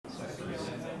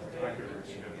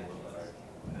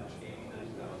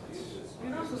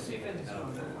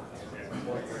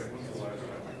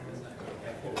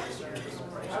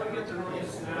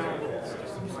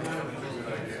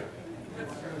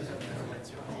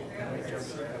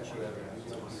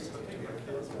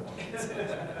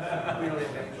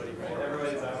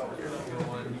Everybody's out.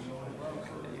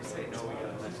 You say no, we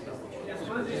got next up.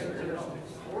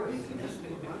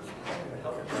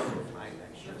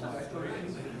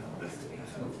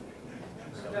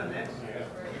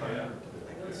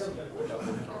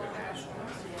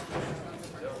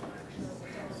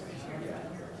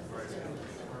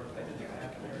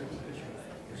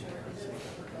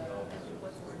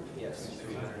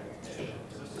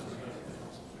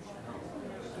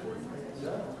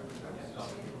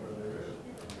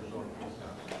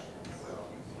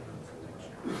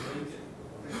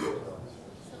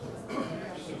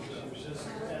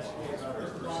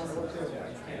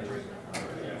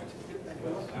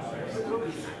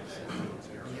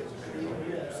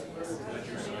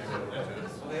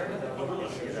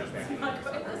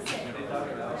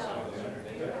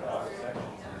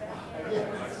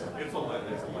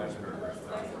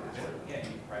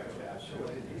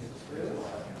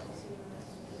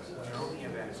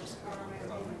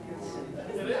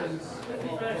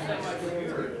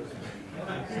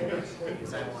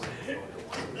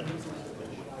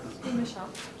 Hey, Michelle.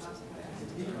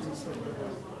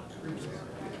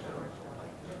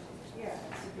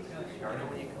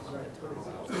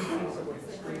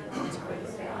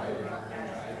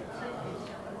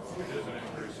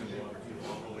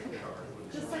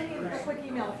 Just send me a quick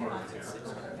email if you want to. Okay.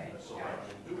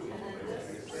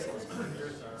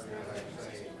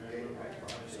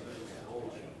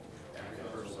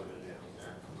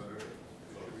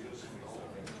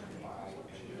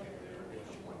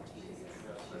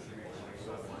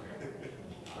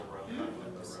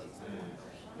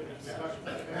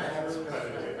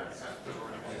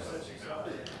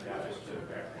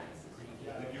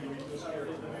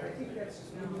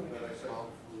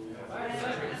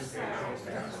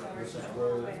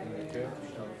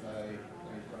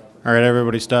 All right,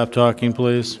 everybody stop talking,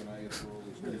 please.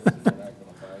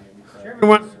 Chairman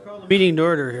wants to call the meeting to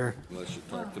order here. Unless you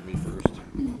talk to me first.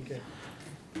 Okay.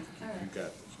 You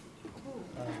got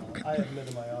I have been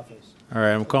in my office. All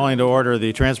right, I'm calling to order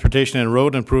the Transportation and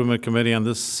Road Improvement Committee on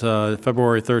this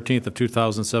February 13th of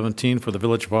 2017 for the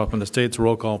Village of Hoffman Estates.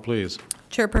 Roll call, please.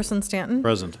 Chairperson Stanton.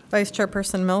 Present. Vice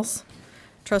Chairperson Mills.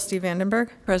 Trustee Vandenberg.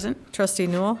 Present. Trustee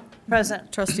Newell.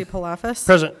 Present. Trustee Palafis.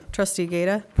 Present. Trustee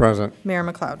Gata. Present. Mayor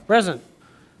McLeod. Present.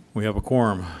 We have a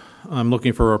quorum. I'm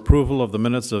looking for approval of the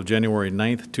minutes of January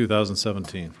 9th,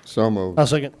 2017. So moved. I'll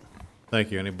second.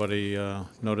 Thank you. Anybody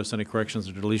notice any corrections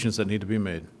or deletions that need to be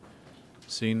made?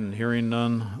 Seeing and hearing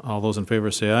none, all those in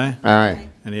favor say aye. Aye.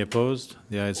 Any opposed?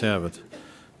 The ayes have it.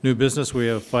 New business, we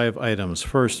have 5 items.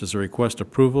 First is a request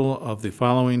approval of the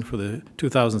following for the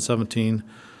 2017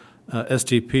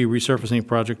 STP resurfacing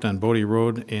project on Bodie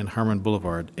Road and Harmon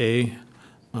Boulevard. A,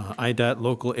 IDOT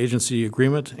local agency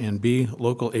agreement, and B,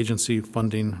 local agency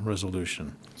funding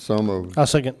resolution. So moved. I'll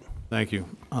second. Thank you.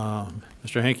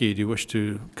 Mr. Hankey, do you wish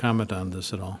to comment on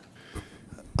this at all?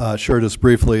 Sure, just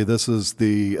briefly, this is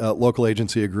the local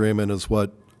agency agreement is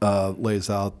what lays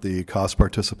out the cost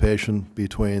participation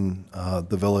between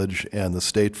the village and the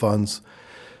state funds,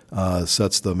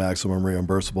 sets the maximum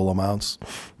reimbursable amounts,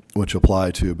 which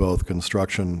apply to both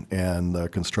construction and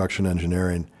construction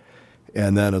engineering.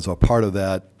 And then as a part of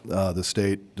that, the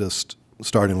state just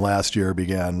starting last year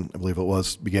began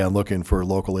looking for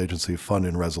local agency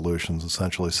funding resolutions,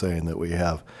 essentially saying that we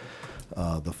have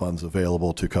the funds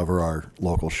available to cover our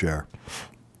local share.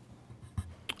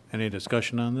 Any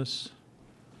discussion on this?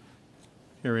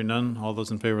 Hearing none, all those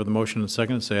in favor of the motion and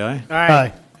second say aye.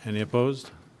 Aye. Any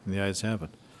opposed? And the ayes have it.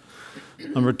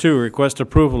 Number 2, request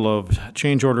approval of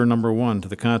change order number 1 to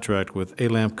the contract with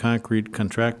A-Lamp Concrete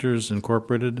Contractors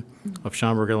Incorporated of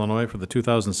Schaumburg, Illinois for the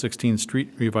 2016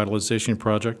 street revitalization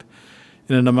project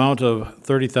in an amount of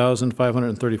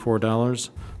 $30,534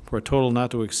 for a total not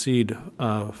to exceed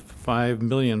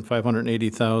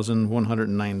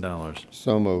 $5,580,109.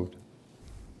 So moved.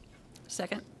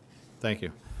 Second. Thank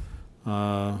you.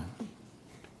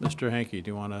 Mr. Hankey,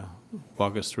 do you want to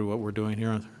walk us through what we're doing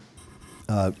here?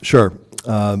 Sure.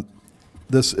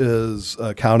 This is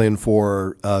accounting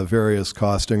for various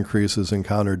cost increases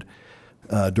encountered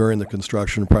during the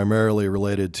construction, primarily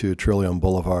related to Trillium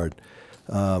Boulevard.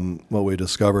 What we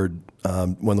discovered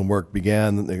when the work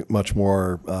began, much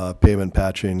more pavement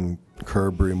patching,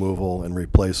 curb removal, and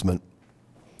replacement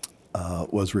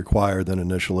was required than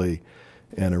initially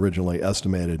and originally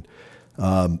estimated.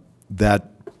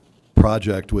 That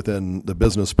project within the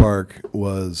business park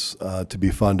was to be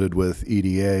funded with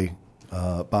EDA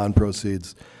bond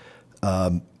proceeds.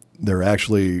 There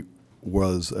actually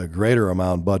was a greater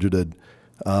amount budgeted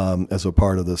as a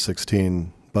part of the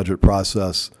 16 budget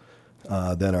process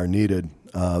than are needed.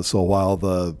 So while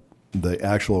the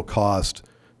actual cost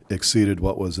exceeded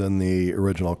what was in the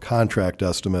original contract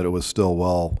estimate, it was still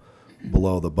well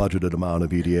below the budgeted amount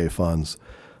of EDA funds.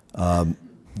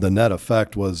 The net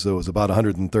effect was it was about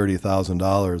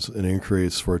 $130,000 an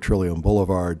increase for Trillium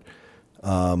Boulevard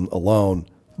alone,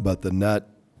 but the net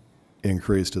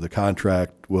increase to the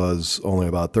contract was only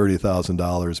about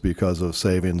 $30,000 because of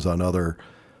savings on other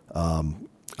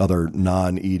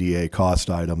non-EDA cost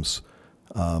items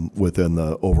within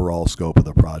the overall scope of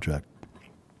the project.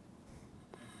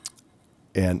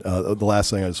 And the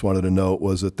last thing I just wanted to note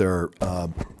was that there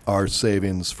are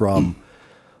savings from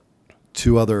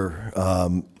two other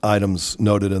items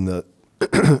noted in the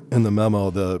in the memo: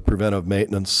 the preventive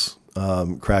maintenance,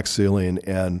 crack sealing,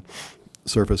 and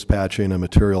surface patching and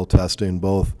material testing.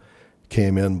 Both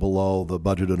came in below the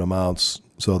budgeted amounts,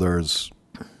 so there's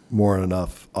more than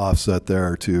enough offset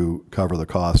there to cover the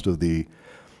cost of the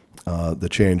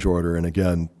change order. And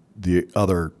again, the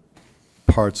other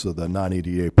parts of the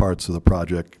non-EDA parts of the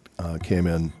project came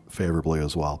in favorably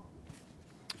as well.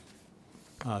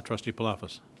 Trustee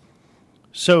Palafis.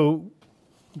 So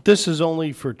this is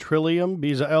only for Trillium,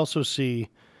 because I also see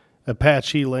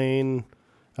Apache Lane,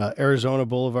 Arizona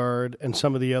Boulevard, and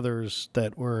some of the others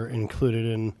that were included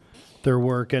in their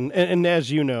work. And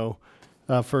as you know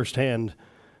firsthand,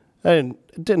 I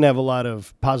didn't have a lot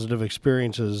of positive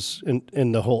experiences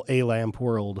in the whole A-Lamp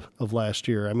world of last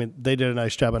year. I mean, they did a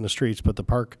nice job on the streets, but the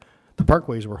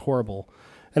parkways were horrible.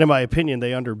 And in my opinion,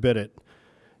 they underbid it.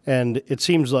 And it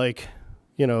seems like,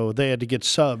 they had to get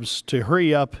subs to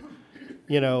hurry up,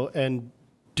 and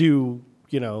do,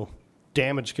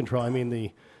 damage control. I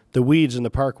mean, the weeds in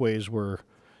the parkways were,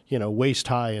 waist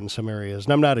high in some areas.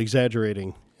 And I'm not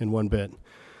exaggerating in one bit.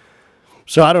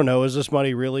 So I don't know, is this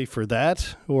money really for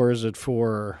that? Or is it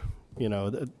for,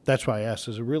 that's why I asked,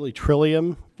 is it really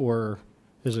Trillium? Or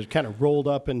is it kind of rolled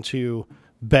up into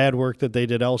bad work that they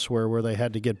did elsewhere where they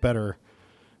had to get better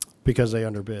because they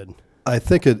underbid? I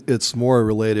think it's more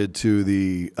related to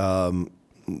the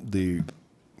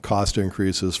cost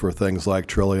increases for things like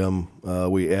Trillium.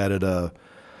 We added a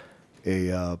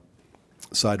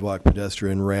sidewalk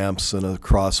pedestrian ramps and a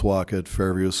crosswalk at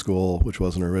Fairview School, which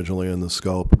wasn't originally in the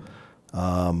scope.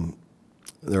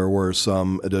 There were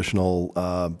some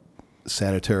additional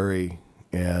sanitary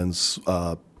and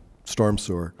storm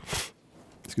sewer,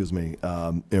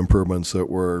 improvements that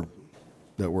were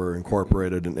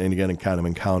incorporated and again kind of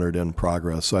encountered in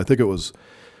progress. So I think it was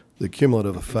the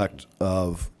cumulative effect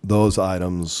of those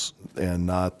items and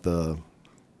not them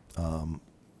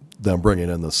bringing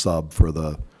in the sub for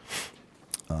the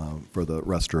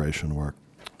restoration work.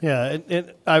 Yeah,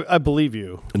 I believe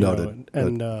you. Noted.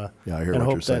 And I hear and what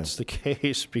hope you're saying. that's the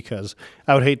case, because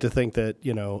I would hate to think that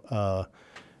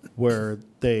where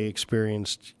they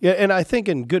experienced, and I think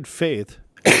in good faith,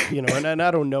 and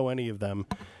I don't know any of them,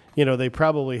 they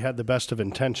probably had the best of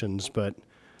intentions, but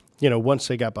once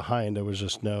they got behind, there was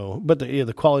just no. But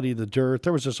the quality of the dirt,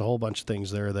 there was just a whole bunch of things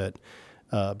there that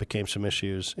became some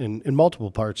issues in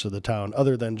multiple parts of the town,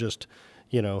 other than just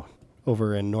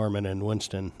over in Norman and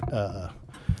Winston.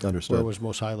 Understood. Where it was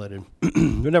most highlighted.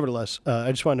 But nevertheless,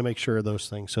 I just wanted to make sure of those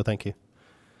things, so thank you.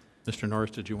 Mr. Norris,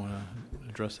 did you want to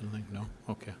address anything? No?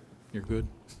 Okay. You're good.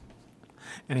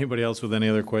 Anybody else with any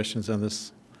other questions on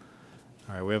this?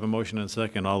 All right, we have a motion and a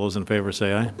second. All those in favor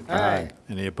say aye. Aye.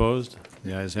 Any opposed?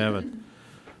 The ayes have it.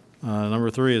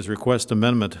 Number 3 is request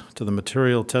amendment to the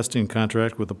material testing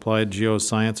contract with Applied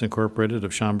Geoscience Incorporated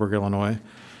of Schaumburg, Illinois,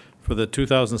 for the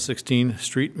 2016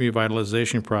 street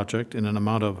revitalization project in an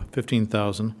amount of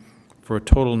 $15,000 for a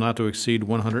total not to exceed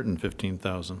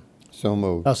 $115,000. So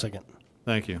moved. I'll second.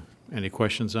 Thank you. Any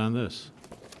questions on this?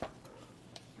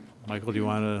 Michael, do you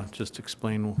want to just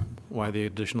explain why the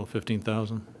additional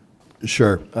 $15,000?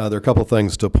 Sure. There are a couple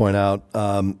things to point out.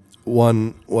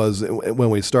 One was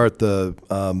when we start the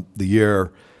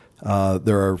year,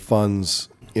 there are funds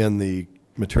in the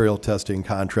material testing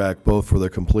contract, both for the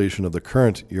completion of the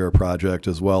current year project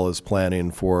as well as planning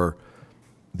for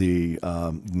the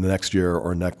next year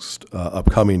or next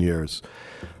upcoming years.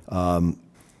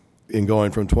 In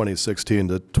going from 2016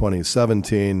 to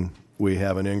 2017, we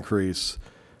have an increase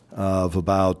of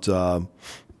about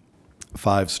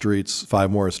 5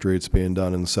 more streets being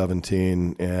done in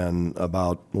 17, and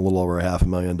about a little over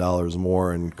 $500,000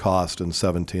 more in cost in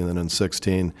 17 than in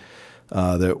 16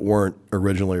 that weren't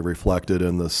originally reflected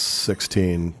in the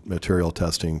 16 material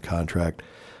testing contract.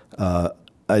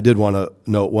 I did want to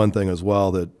note one thing as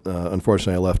well that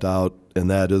unfortunately I left out, and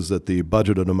that is that the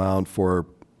budgeted amount for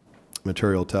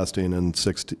material testing in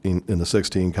the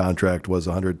 16 contract was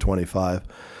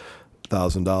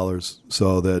 $125,000,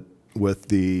 so that with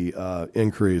the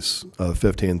increase of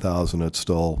 $15,000, it's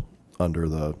still under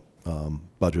the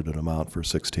budgeted amount for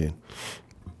 16.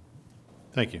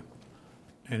 Thank you.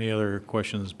 Any other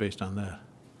questions based on that?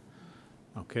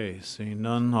 Okay, seeing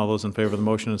none, all those in favor of the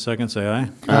motion and second, say aye.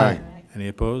 Aye. Any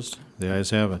opposed? The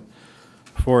ayes have it.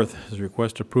 Fourth is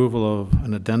request approval of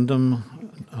an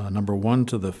addendum, number 1,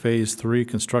 to the Phase 3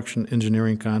 construction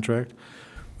engineering contract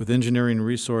with Engineering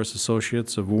Resource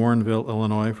Associates of Warrenville,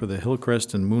 Illinois for the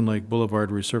Hillcrest and Moon Lake Boulevard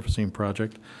resurfacing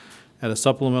project at a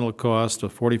supplemental cost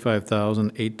of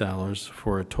 $45,008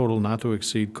 for a total not to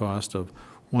exceed cost of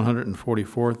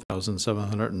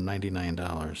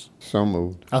 $144,799. So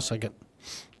moved. I'll second.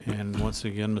 And once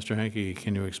again, Mr. Hanky,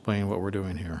 can you explain what we're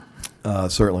doing here?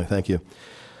 Certainly, thank you.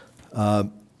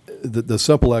 The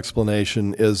simple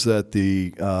explanation is that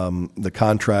the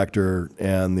contractor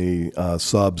and the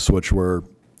subs, which were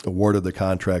awarded the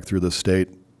contract through the state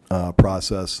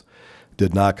process,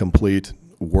 did not complete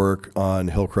work on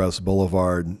Hillcrest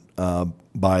Boulevard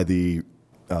by the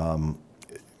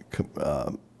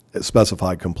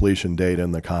specified completion date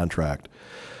in the contract.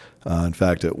 In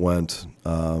fact, it went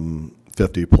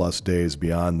 50-plus days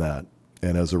beyond that.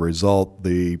 And as a result,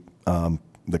 the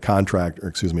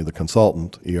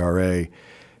consultant, ERA,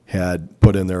 had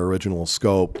put in their original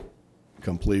scope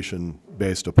completion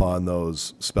based upon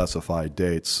those specified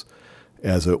dates.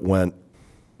 As it went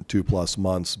 2+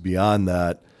 months beyond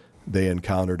that, they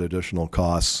encountered additional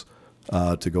costs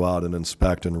to go out and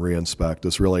inspect and re-inspect.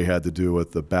 This really had to do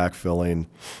with the backfilling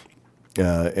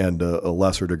and a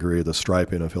lesser degree the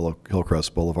striping of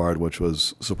Hillcrest Boulevard, which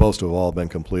was supposed to have all been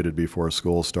completed before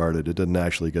school started. It didn't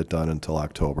actually get done until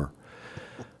October.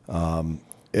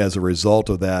 As a result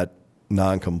of that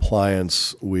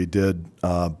noncompliance, we did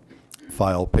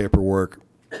file paperwork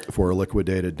for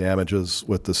liquidated damages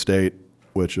with the state,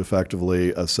 which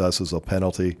effectively assesses a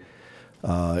penalty,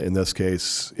 in this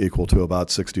case equal to about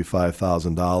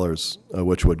 $65,000,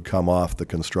 which would come off the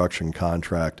construction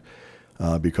contract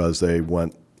because they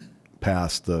went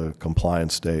past the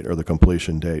compliance date or the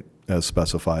completion date as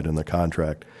specified in the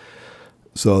contract.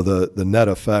 So the net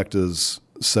effect is,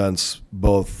 since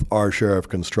both our share of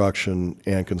construction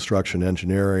and construction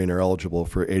engineering are eligible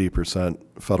for 80%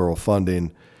 federal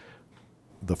funding,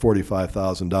 the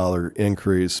 $45,000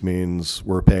 increase means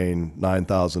we're paying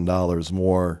 $9,000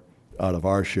 more out of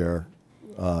our share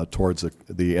towards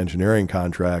the engineering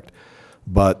contract,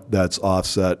 but that's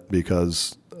offset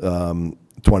because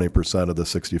 20% of the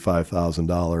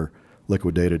 $65,000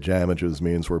 liquidated damages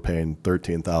means we're paying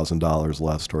 $13,000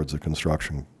 less towards the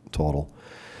construction total.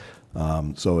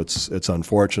 So it's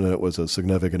unfortunate. It was a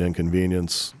significant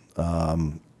inconvenience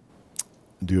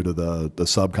due to the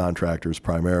subcontractors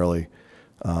primarily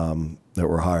that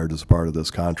were hired as part of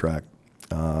this contract.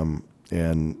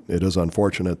 And it is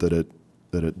unfortunate that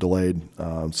it delayed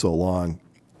so long.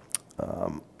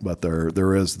 But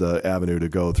there is the avenue to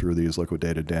go through these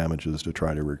liquidated damages to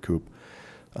try to recoup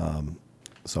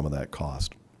some of that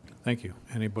cost. Thank you.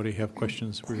 Anybody have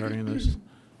questions regarding this?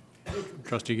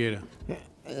 Trustee Gata.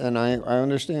 And I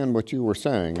understand what you were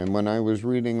saying, and when I was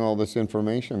reading all this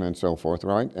information and so forth,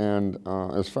 right? And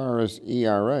as far as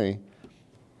ERA,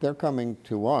 they're coming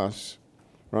to us,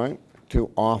 right, to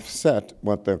offset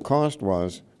what the cost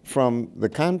was from the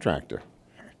contractor.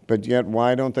 But yet,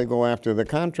 why don't they go after the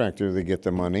contractor to get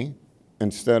the money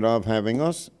instead of having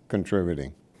us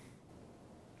contributing?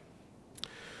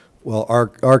 Well,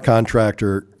 our contract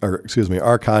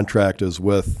is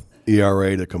with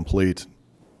ERA to complete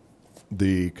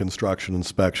the construction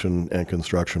inspection and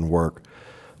construction work.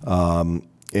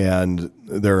 And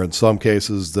there are in some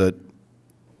cases that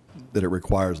it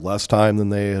requires less time than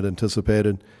they had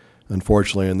anticipated.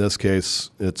 Unfortunately, in this case,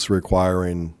 it's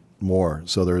requiring more.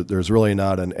 So there's really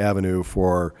not an avenue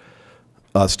for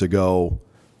us to go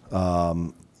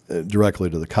directly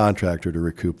to the contractor to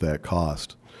recoup that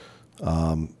cost.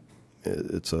 I'm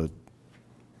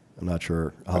not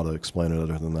sure how to explain it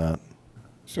other than that.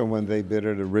 So when they bid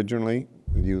it originally,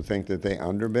 do you think that they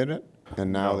underbid it?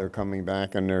 And now they're coming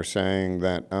back and they're saying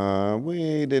that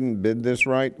we didn't bid this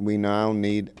right, we now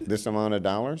need this amount of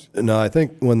dollars? No, I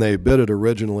think when they bid it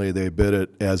originally, they bid it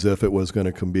as if it was going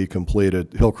to be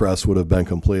completed. Hillcrest would have been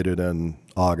completed in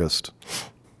August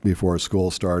before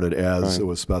school started, as it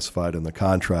was specified in the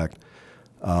contract.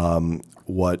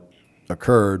 What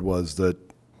occurred was that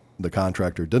the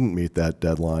contractor didn't meet that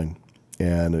deadline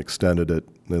and extended it.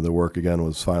 The work again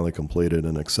was finally completed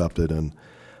and accepted, and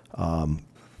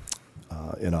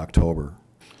in October.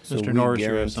 So Mr. we Norris, you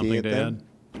have guarantee something it to then?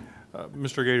 add?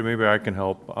 Mr. Gator, maybe I can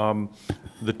help.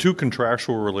 The two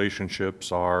contractual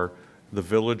relationships are the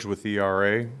village with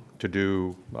ERA to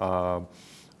do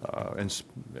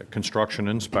construction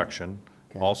inspection.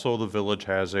 Also, the village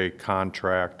has a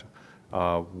contract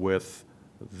with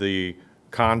the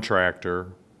contractor,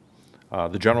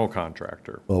 the general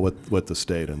contractor. Well, with the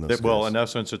state in this Well, case. in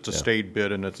essence, it's a state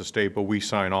bid and it's a state, but we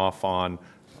sign off on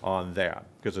that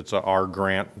because it's our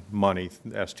grant money,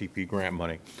 STP grant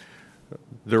money.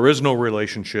 There is no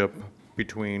relationship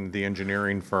between the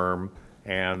engineering firm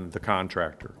and the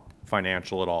contractor,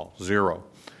 financial at all, zero.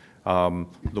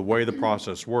 The way the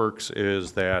process works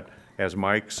is that, as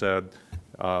Mike said,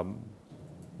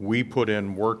 we put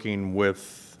in, working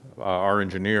with our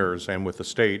engineers and with the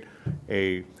state,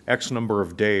 a X number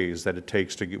of days that it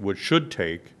takes to get, which should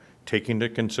take, taking into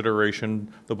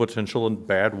consideration the potential and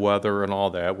bad weather and all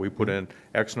that, we put in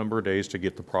X number of days to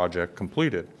get the project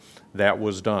completed. That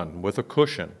was done with a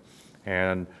cushion.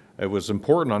 And it was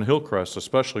important on Hillcrest,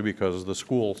 especially because the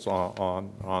school's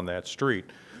on that street.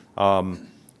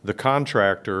 The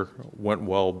contractor went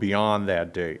well beyond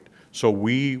that date. So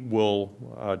we will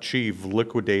achieve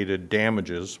liquidated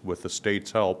damages with the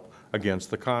state's help against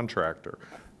the contractor.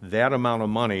 That amount of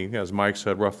money, as Mike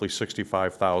said, roughly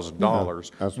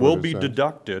 $65,000, that's what will it be said.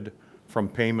 deducted from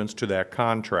payments to that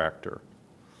contractor.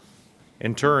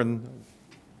 In turn,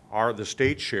 the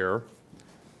state share,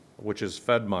 which is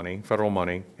Fed money, federal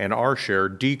money, and our share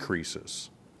decreases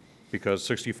because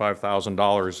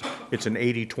 $65,000, it's an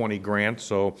 80-20 grant,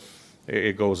 so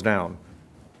it goes down.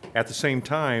 At the same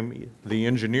time, the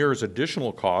engineer's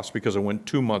additional cost, because it went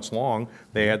 2 months long,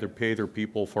 they had to pay their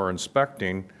people for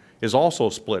inspecting, is also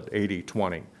split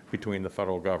 80-20 between the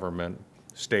federal government,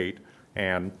 state,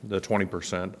 and the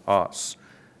 20% us.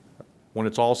 When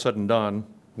it's all said and done,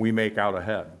 we make out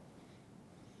ahead.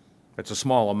 It's a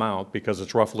small amount because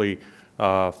it's roughly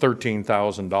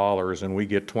 $13,000 and we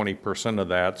get 20% of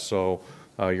that, so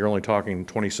you're only talking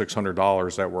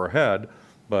 $2,600 that we're ahead,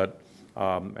 but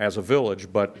as a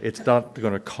village, but it's not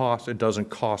going to cost, it doesn't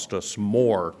cost us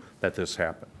more that this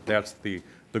happened. That's the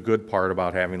good part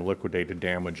about having liquidated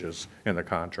damages in the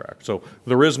contract. So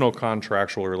there is no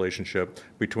contractual relationship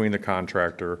between the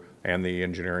contractor and the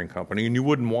engineering company, and you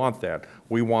wouldn't want that.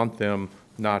 We want them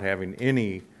not having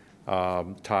any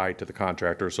tie to the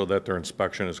contractor so that their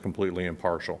inspection is completely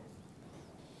impartial.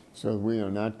 So we are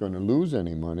not going to lose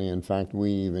any money. In fact, we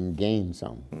even gain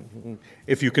some.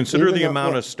 If you consider Even the though-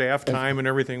 amount of staff time and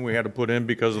everything we had to put in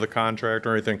because of the contract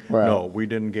or anything, Well- no, we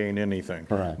didn't gain anything.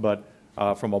 Correct. But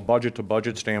from a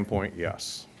budget-to-budget standpoint,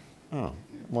 yes. Oh,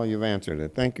 well, you've answered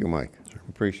it. Thank you, Mike.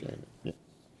 Appreciate it. Yeah.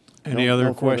 Any No- other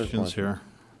no further questions here?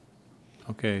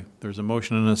 Okay, there's a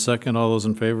motion and a second. All those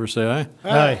in favor say aye.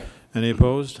 Aye. Any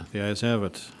opposed? The ayes have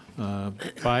it.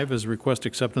 5 is request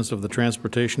acceptance of the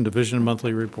Transportation Division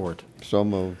monthly report. So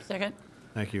moved. Second.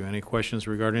 Thank you. Any questions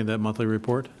regarding that monthly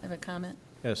report? I have a comment.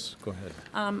 Yes, go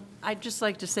ahead. I'd just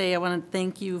like to say I want to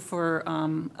thank you for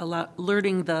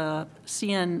alerting the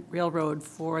CN Railroad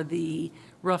for the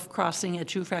rough crossing at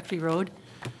Shoe Factory Road,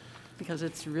 because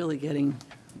it's really getting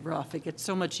rough. It gets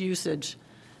so much usage,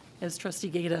 as Trustee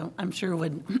Gata, I'm sure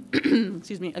would,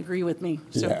 excuse me, agree with me.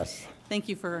 So Yes. thank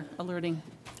you for alerting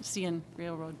CN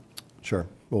Railroad. Sure.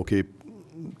 We'll keep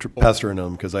pestering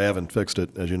them because they haven't fixed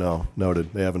it, as you know,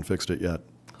 noted. They haven't fixed it yet.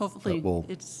 Hopefully, But we'll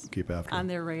it's keep after on it.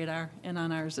 their radar and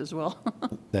on ours as well.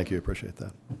 Thank you. Appreciate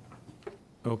that.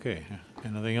 Okay,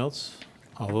 anything else?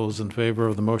 All those in favor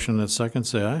of the motion and second,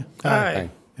 say aye. Aye.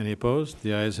 Any opposed?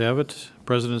 The ayes have it.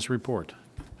 President's report.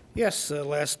 Yes,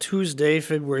 last Tuesday,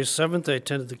 February 7th, I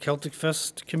attended the Celtic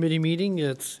Fest committee meeting.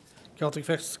 Celtic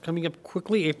Fest is coming up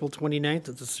quickly, April 29th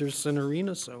at the Sears Center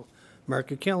Arena, so mark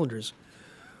your calendars.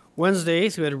 Wednesday,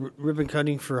 we had a ribbon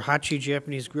cutting for Hachi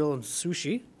Japanese Grill and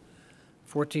Sushi,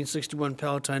 1461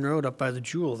 Palatine Road up by the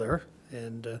Jewel there.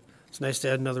 And it's nice to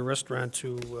add another restaurant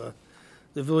to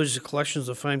the village's collections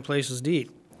of fine places to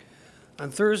eat. On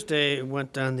Thursday, I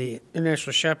went on the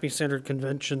International Shopping Center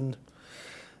Convention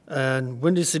and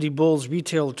Windy City Bulls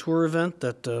retail tour event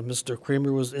that Mr.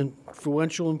 Kramer was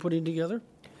influential in putting together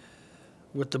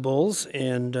with the Bulls.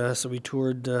 And so we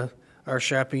toured our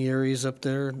shopping areas up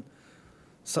there,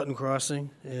 Sutton Crossing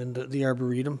and the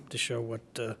Arboretum, to show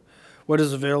what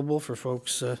is available for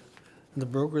folks and the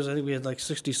brokers. I think we had like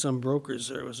 60-some brokers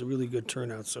there. It was a really good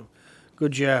turnout, so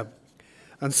good job.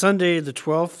 On Sunday, the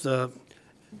 12th,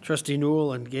 Trustee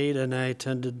Newell and Gata and I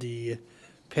attended the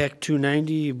PAC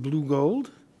 290 Blue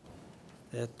Gold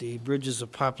at the bridges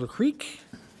of Poplar Creek.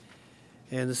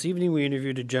 And this evening, we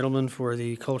interviewed a gentleman for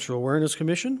the Cultural Awareness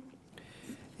Commission.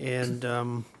 And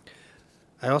on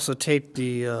I also taped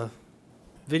the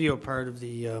video part of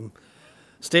the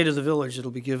State of the Village. It'll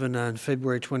be given on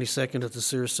February 22nd at the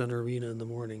Sears Center Arena in the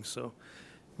morning. So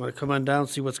want to come on down,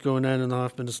 see what's going on in the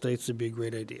Hoffman Estates, it'd be a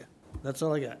great idea. That's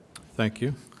all I got. Thank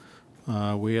you.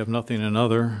 We have nothing in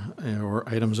other or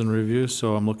items in review,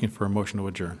 so I'm looking for a motion to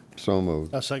adjourn. So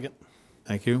moved. A second.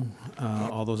 Thank you.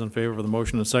 All those in favor of the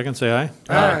motion and second, say aye.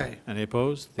 Aye. Any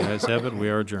opposed? The ayes have it. We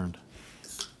are adjourned.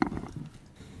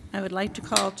 I would like to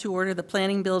call to order the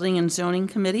Planning, Building, and Zoning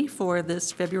Committee for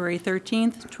this February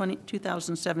 13th,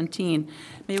 2017.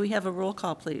 May we have a roll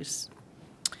call, please?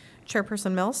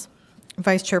 Chairperson Mills.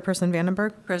 Vice Chairperson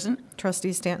Vandenberg. Present?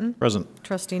 Trustee Stanton. Present.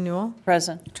 Trustee Newell.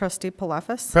 Present. Trustee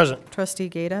Palafis. Present. Trustee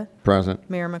Gata. Present.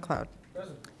 Mayor McLeod.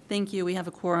 Thank you. We have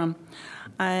a quorum.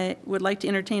 I would like to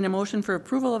entertain a motion for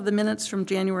approval of the minutes from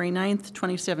January 9th,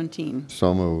 2017.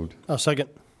 So moved. A second.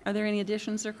 Are there any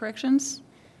additions or corrections?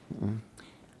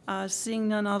 Seeing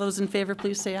none, all those in favor,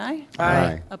 please say aye.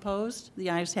 Aye. Opposed? The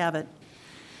ayes have it.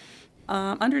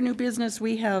 Under new business,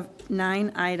 we have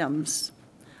 9 items.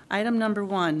 Item number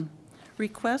 1,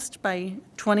 request by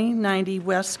 2090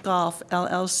 West Golf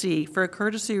LLC for a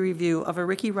courtesy review of a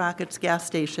Ricky Rockets gas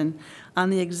station on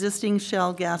the existing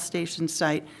Shell gas station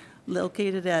site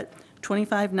located at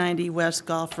 2590 West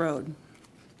Golf Road.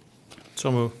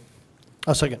 So move.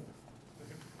 A second.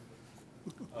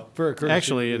 For a courtesy.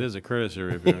 Actually, it is a courtesy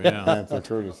review, yeah. That's a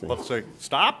courtesy. Let's say,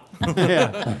 stop. I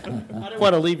didn't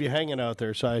want to leave you hanging out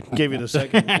there, so I gave you the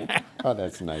second. Oh,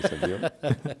 that's nice of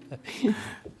you.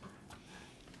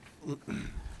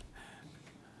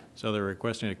 So they're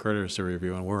requesting a courtesy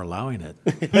review, and we're allowing it.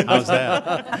 How's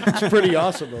that? It's pretty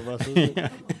awesome of us, isn't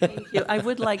it? Thank you. I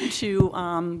would like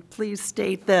to please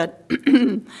state that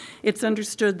it's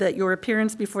understood that your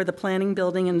appearance before the Planning,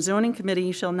 Building, and Zoning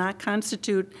Committee shall not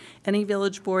constitute any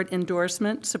village board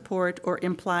endorsement, support, or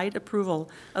implied approval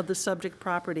of the subject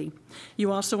property.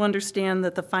 You also understand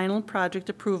that the final project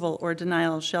approval or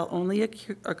denial shall only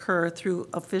occur through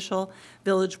official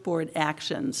village board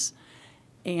actions.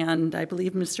 And I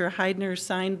believe Mr. Heidner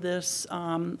signed this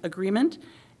agreement,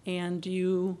 and do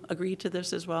you agree to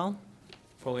this as well?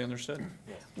 Fully understood?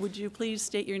 Would you please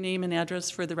state your name and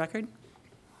address for the record?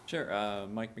 Sure.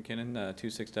 Mike McKinnon,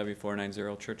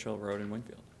 26W490 Churchill Road in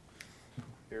Winfield.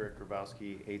 Eric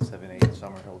Grabowski, 878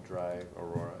 Summerhill Drive,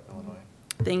 Aurora, Illinois.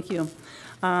 Thank you.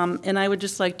 And I would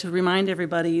just like to remind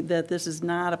everybody that this is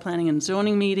not a planning and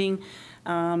zoning meeting,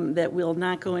 that will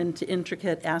not go into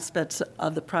intricate aspects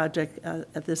of the project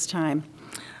at this time.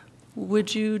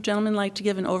 Would you gentlemen like to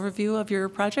give an overview of your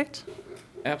project?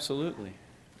 Absolutely.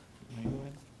 Go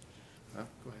ahead.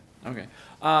 Okay.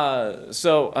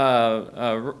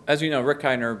 As you know, Rick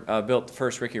Heidner built the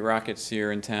first Ricky Rockets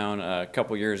here in town a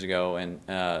couple years ago,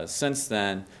 and since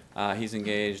then, he's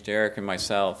engaged Eric and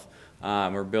myself.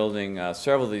 We're building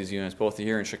several of these units, both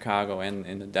here in Chicago and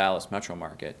in the Dallas metro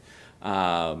market.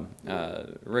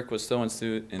 Rick was so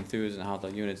enthused in how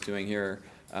the unit's doing here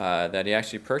that he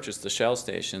actually purchased the Shell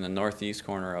station in the northeast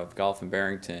corner of Gulf and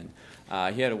Barrington.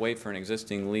 He had to wait for an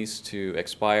existing lease to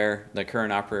expire. The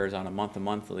current operator is on a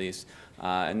month-to-month lease,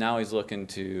 and now he's looking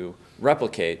to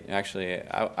replicate, actually,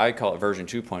 I call it version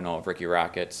 2.0 of Ricky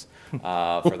Rockets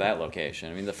for that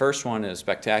location. I mean, the first one is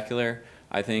spectacular.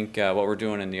 I think what we're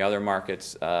doing in the other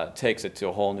markets takes it to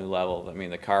a whole new level. I mean,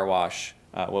 the car wash,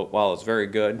 while it's very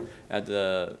good at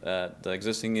the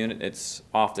existing unit, it's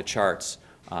off the charts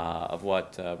of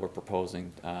what we're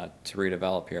proposing to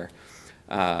redevelop here.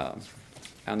 I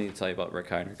don't need to tell you about Rick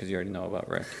Heidner because you already know about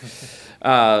Rick.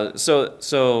 I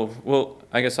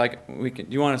guess we can.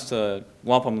 Do you want us to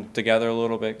lump them together a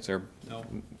little bit,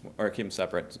 or keep them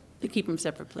separate? You keep them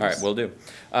separate, please. All right, we'll do.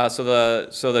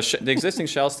 The existing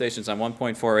Shell station's on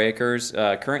 1.4 acres.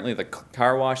 Currently, the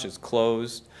car wash is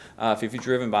closed. If you've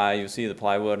driven by, you'll see the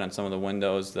plywood on some of the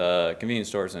windows. The convenience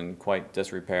store is in quite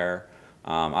disrepair.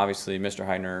 Obviously, Mr.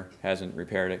 Heidner hasn't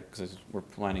repaired it because we're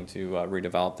planning to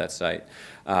redevelop that site.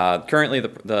 Currently,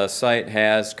 the site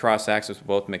has cross-access with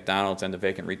both McDonald's and the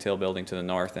vacant retail building to the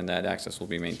north, and that access will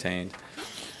be maintained.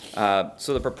 What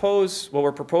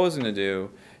we're proposing to do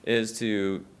is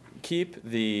to keep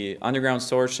the underground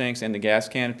storage tanks and the gas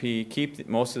canopy, keep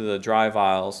most of the drive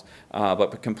aisles,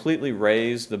 but completely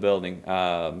raise the building.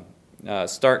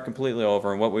 Start completely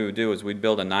over, and what we would do is we'd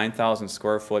build a 9,000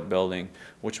 square foot building,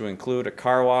 which would include a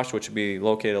car wash, which would be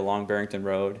located along Barrington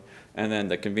Road, and then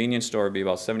the convenience store would be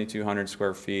about 7,200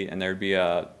 square feet, and there'd be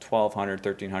a 1,200,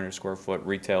 1,300 square foot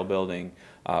retail building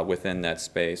within that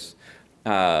space.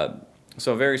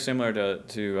 So very similar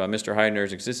to Mr.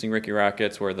 Heidner's existing Ricky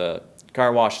Rockets, where the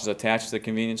car wash is attached to the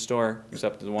convenience store,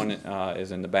 except the one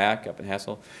is in the back up in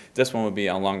Hessel. This one would be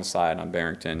along the side on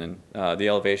Barrington, and the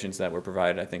elevations that were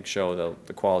provided, I think, show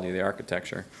the quality of the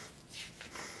architecture.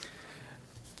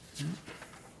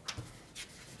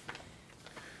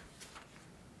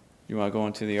 You want to go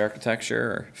into the architecture,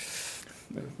 or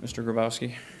Mr.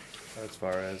 Grabowski? As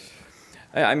far as,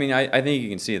 I mean, I think you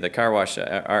can see the car wash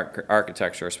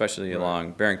architecture, especially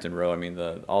along Barrington Road. I mean,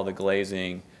 all the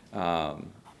glazing.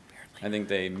 I think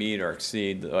they meet or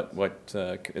exceed what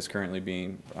is currently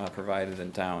being provided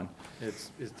in town.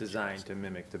 it's designed to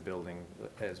mimic the building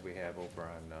as we have over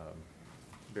on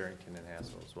Barrington and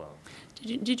Hassel as well.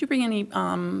 Did you bring any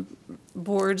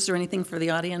boards or anything for the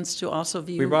audience to also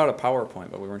view? We brought a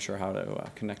PowerPoint, but we weren't sure how to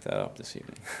connect that up this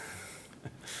evening.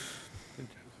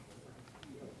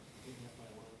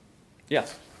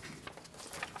 Yes.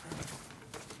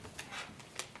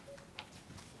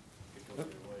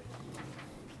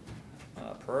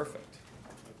 Perfect.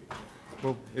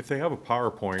 Well, if they have a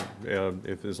PowerPoint,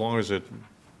 as long as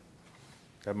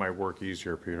that might work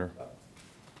easier, Peter. Do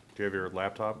you have your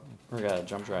laptop? We got a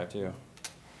jump drive too.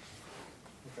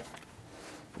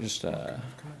 Just oh,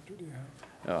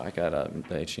 I got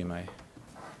the HDMI.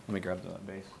 Let me grab the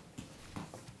base.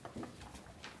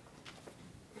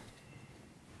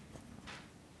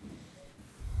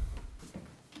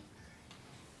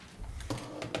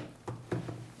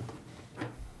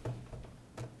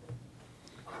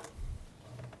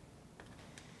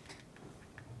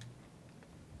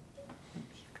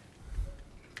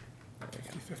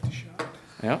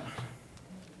 Yep.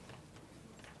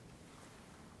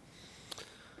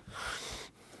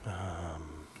 No,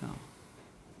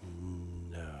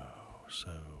 so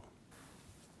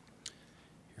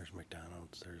here's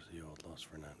McDonald's, there's the old Los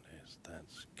Fernandez,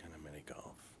 that's kind of mini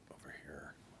golf over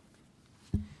here.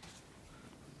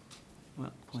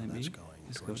 Well, So Plan that's B going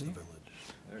is go towards the there. village.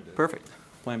 Perfect.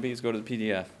 Plan B is go to the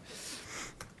PDF.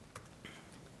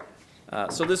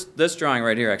 So this drawing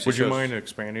right here actually Would you shows. mind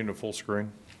expanding to full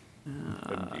screen?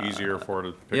 Easier for it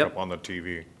to pick yep. up on the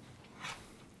TV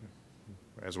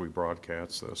as we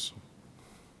broadcast this.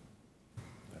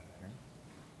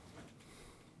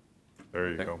 There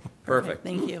you go, Perfect.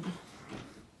 Thank you.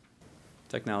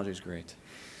 Technology is great.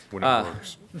 when it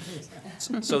works.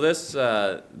 So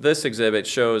this exhibit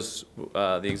shows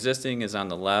the existing is on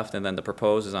the left, and then the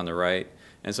proposed is on the right.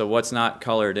 And so what's not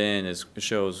colored in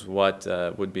shows what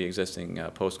would be existing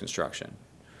post-construction.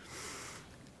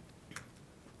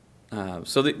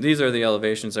 So these are the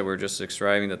elevations that we're just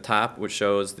describing. The top, which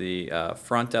shows the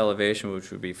front elevation,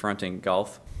 which would be fronting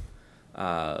Gulf.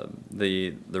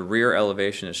 The rear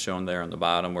elevation is shown there on the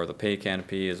bottom, where the pay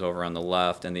canopy is over on the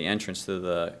left, and the entrance to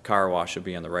the car wash should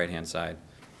be on the right-hand side.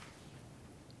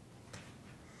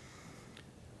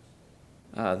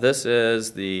 This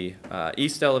is the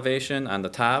east elevation on the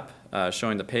top,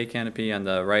 showing the pay canopy on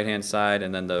the right-hand side,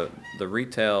 and then the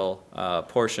retail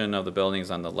portion of the building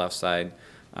is on the left side,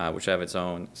 which have its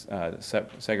own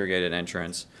segregated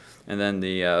entrance. And then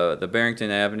the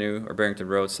Barrington Avenue or Barrington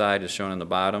Road side is shown on the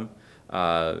bottom,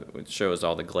 which shows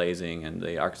all the glazing and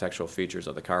the architectural features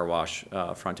of the car wash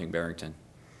fronting Barrington.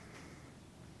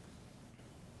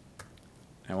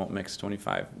 I won't mix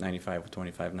 2595 with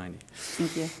 2590.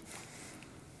 Thank you.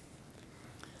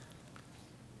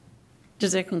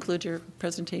 Does that conclude your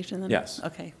presentation then? Yes.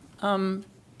 Okay.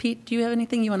 Pete, do you have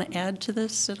anything you want to add to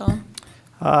this at all?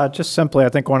 Just simply, I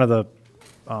think one of the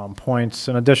points,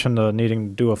 in addition to needing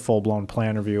to do a full-blown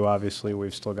plan review, obviously,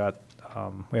 we've still got,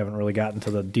 we haven't really gotten to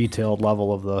the detailed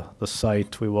level of the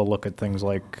site. We will look at things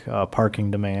like parking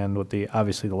demand with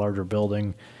obviously the larger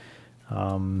building,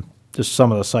 just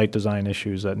some of the site design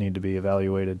issues that need to be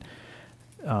evaluated.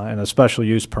 And a special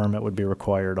use permit would be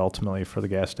required ultimately for the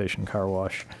gas station car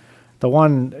wash. The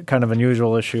one kind of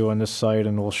unusual issue on this site,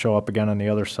 and will show up again on the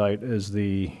other site, is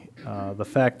the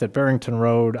fact that Barrington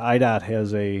Road, IDOT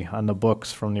has on the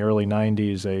books from the early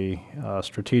 90s, a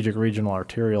strategic regional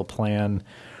arterial plan,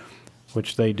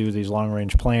 which they do these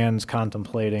long-range plans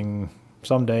contemplating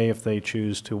someday if they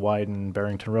choose to widen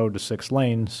Barrington Road to 6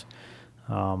 lanes.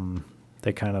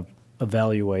 They kind of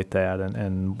evaluate that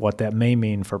and what that may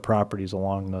mean for properties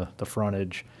along the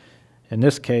frontage. In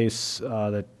this case,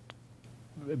 that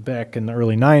back in the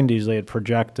early 90s, they had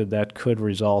projected that could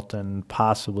result in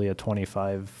possibly a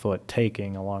 25-foot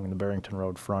taking along the Barrington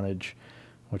Road frontage,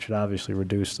 which would obviously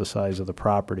reduce the size of the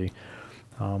property.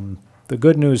 The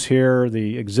good news here,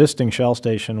 the existing Shell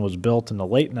station was built in the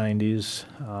late 90s,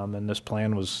 and this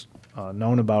plan was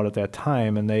known about at that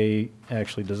time, and they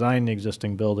actually designed the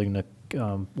existing building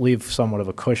to leave somewhat of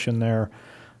a cushion there.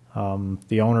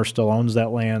 The owner still owns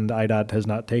that land. IDOT has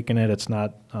not taken it. It's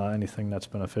not anything that's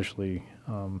been officially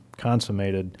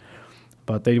consummated.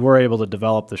 But they were able to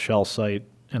develop the shell site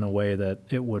in a way that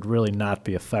it would really not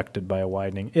be affected by a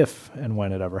widening if and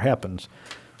when it ever happens.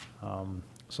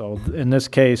 So in this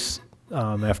case,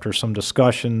 after some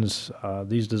discussions,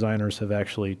 these designers have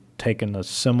actually taken a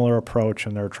similar approach,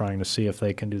 and they're trying to see if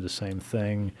they can do the same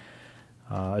thing,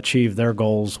 achieve their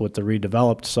goals with the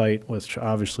redeveloped site, which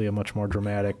obviously a much more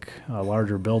dramatic,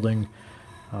 larger building,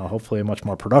 hopefully a much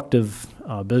more productive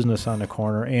business on the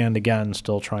corner, and again,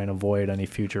 still trying to avoid any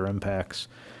future impacts.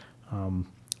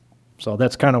 So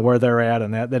that's kind of where they're at,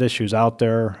 and that issue's out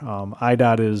there.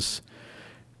 IDOT is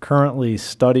currently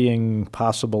studying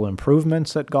possible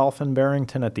improvements at Gulf and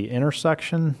Barrington at the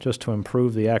intersection, just to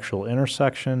improve the actual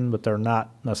intersection, but they're not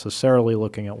necessarily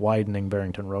looking at widening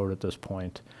Barrington Road at this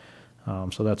point.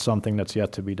 So that's something that's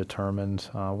yet to be determined.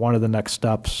 One of the next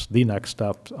steps,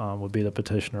 would be the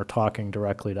petitioner talking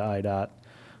directly to IDOT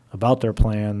about their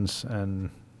plans and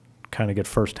kind of get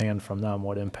firsthand from them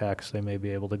what impacts they may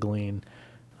be able to glean,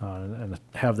 and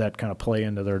have that kind of play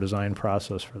into their design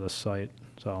process for this site.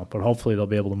 So, but hopefully they'll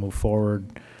be able to move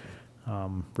forward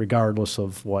regardless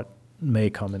of what may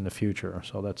come in the future.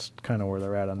 So that's kind of where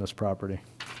they're at on this property.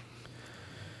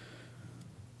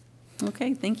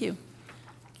 Okay, thank you.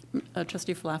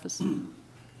 Trustee Flafis.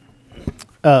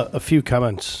 A few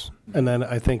comments, and then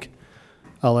I think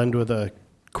I'll end with a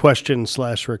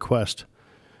question/request.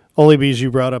 Only because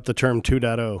you brought up the term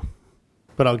 2.0,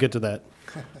 but I'll get to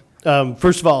that.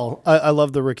 First of all, I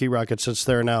love the Ricky Rocket sits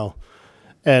there now,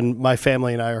 and my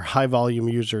family and I are high-volume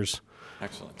users.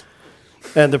 Excellent.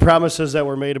 And the promises that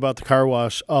were made about the car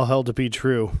wash all held to be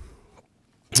true.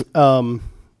 And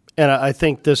I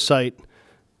think this site,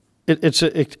 I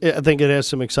think it has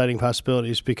some exciting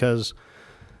possibilities because,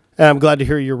 and I'm glad to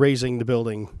hear you're raising the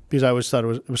building because I always thought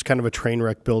it was kind of a train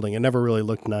wreck building. It never really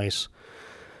looked nice.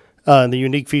 And the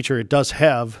unique feature it does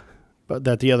have, but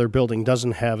that the other building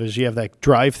doesn't have, is you have that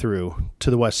drive-through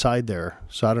to the west side there.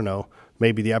 So I don't know,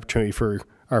 maybe the opportunity for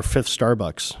our 5th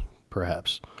Starbucks,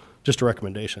 perhaps. Just a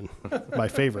recommendation, my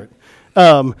favorite.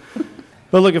 But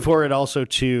looking forward also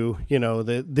to, you know,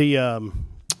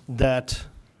 that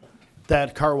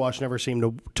car wash never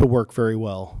seemed to work very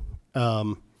well.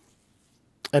 And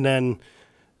then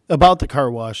about the car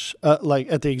wash,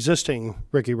 like at the existing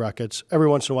Ricky Rockets, every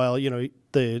once in a while, you know,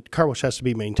 the car wash has to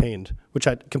be maintained, which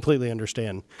I completely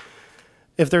understand.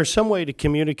 If there's some way to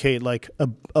communicate, like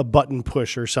a button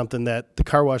push or something, that the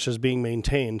car wash is being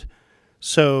maintained,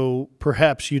 so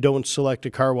perhaps you don't select a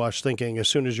car wash thinking as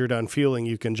soon as you're done fueling,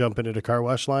 you can jump into the car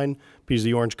wash line because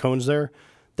the orange cone's there,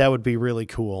 that would be really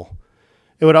cool.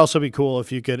 It would also be cool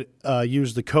if you could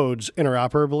use the codes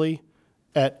interoperably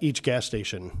at each gas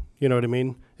station. You know what I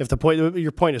mean? If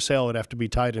your point of sale would have to be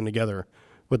tied in together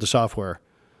with the software.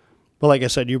 But like I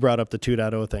said, you brought up the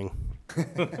 2.0 thing.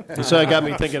 So it got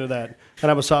me thinking of that.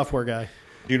 And I'm a software guy.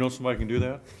 Do you know somebody can do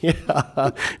that?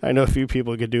 Yeah, I know a few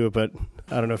people could do it, but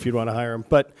I don't know if you'd want to hire them.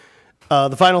 But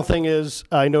the final thing is,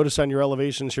 I noticed on your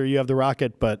elevations here you have the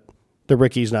rocket, but the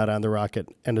Ricky's not on the rocket.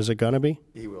 And is it going to be?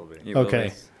 He will be. He will Okay.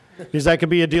 be. Because that could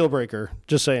be a deal breaker.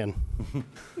 Just saying.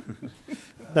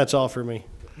 That's all for me.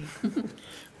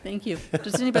 Thank you.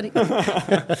 Does anybody?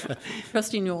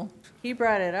 Trustee Newell. He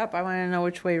brought it up. I want to know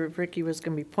which way Ricky was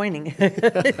going to be pointing.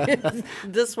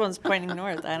 This one's pointing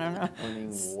north. I don't know.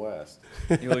 Pointing west.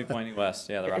 He will be pointing west,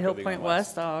 yeah, the rocket He'll will be point going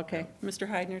west. west? Oh, okay. Mr.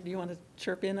 Heidner, do you want to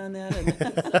chirp in on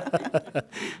that?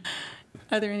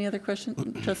 Are there any other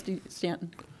questions? Trustee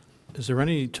Stanton. Is there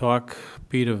any talk,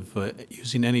 Pete, of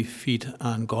using any feet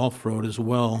on Gulf Road as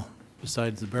well,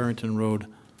 besides the Barrington Road,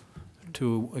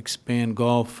 to expand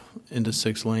Gulf into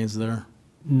 6 lanes there?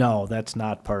 No, that's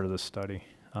not part of the study.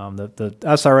 The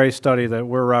SRA study that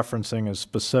we're referencing is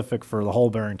specific for the whole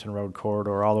Barrington Road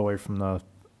corridor, all the way from the,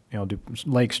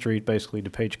 Lake Street, basically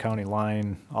DuPage County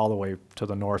line, all the way to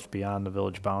the north beyond the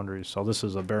village boundaries. So this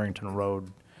is a Barrington Road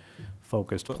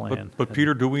focused plan. But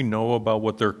Peter, do we know about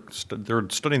what they're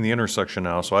studying the intersection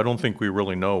now, so I don't think we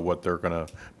really know what they're going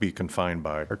to be confined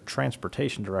by. Our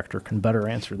transportation director can better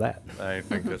answer that. I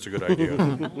think that's a good idea.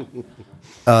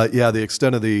 Yeah, the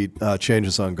extent of the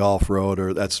changes on Gulf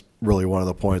Road, that's really one of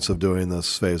the points of doing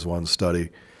this Phase 1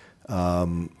 study.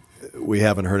 We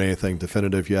haven't heard anything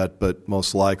definitive yet, but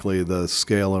most likely the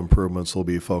scale improvements will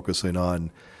be focusing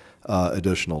on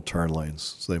additional turn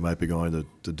lanes. So they might be going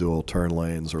to dual turn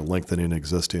lanes or lengthening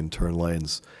existing turn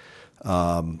lanes,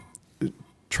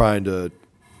 trying to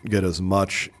get as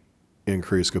much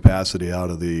increased capacity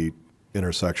out of the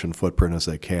intersection footprint as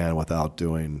they can without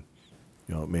doing,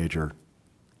 major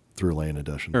through lane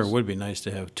additions. Sure, it would be nice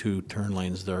to have 2 turn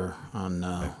lanes there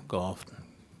on Golf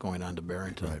going on to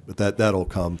Barrington. Right, but that'll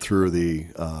come through the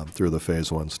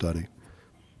Phase 1 study.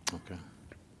 Okay.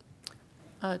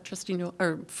 Trustee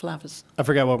or Flavis. I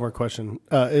forgot one more question.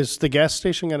 Is the gas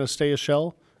station going to stay a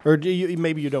shell? Or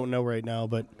maybe you don't know right now,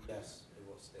 but. Yes, it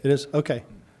will stay. It is? Okay.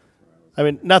 I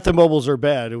mean, not that mobiles are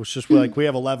bad. It was just like we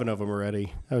have 11 of them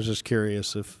already. I was just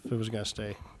curious if it was going to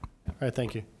stay. All right,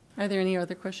 thank you. Are there any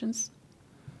other questions?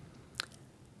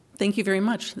 Thank you very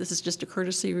much. This is just a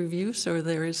courtesy review, so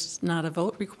there is not a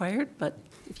vote required, but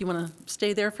if you want to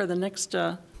stay there for the next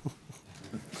part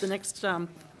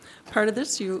of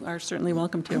this, you are certainly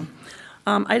welcome to.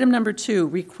 Item number 2,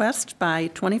 request by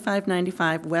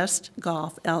 2595 West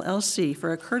Golf LLC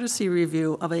for a courtesy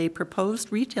review of a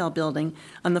proposed retail building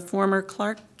on the former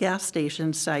Clark gas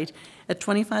station site at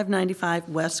 2595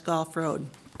 West Golf Road.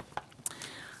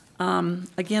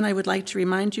 Again, I would like to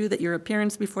remind you that your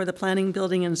appearance before the Planning,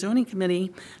 Building, and Zoning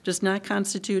Committee does not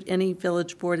constitute any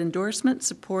village board endorsement,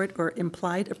 support, or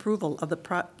implied approval of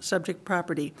the subject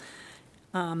property.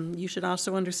 You should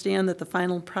also understand that the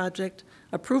final project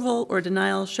approval or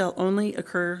denial shall only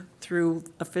occur through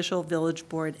official village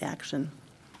board action.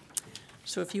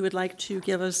 So if you would like to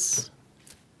give us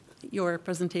your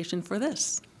presentation for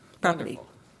this property.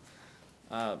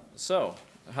 So,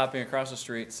 hopping across the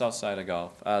street, south side of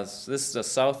Golf. This is the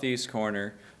southeast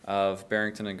corner of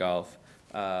Barrington and Golf.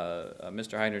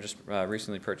 Mr. Heidner just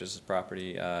recently purchased this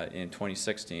property in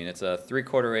 2016. It's a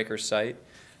 3/4 acre site.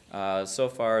 So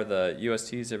far, the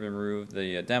USTs have been removed.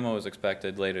 The demo is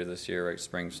expected later this year, right,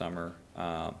 spring, summer.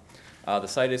 The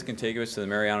site is contiguous to the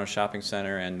Mariano Shopping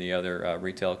Center and the other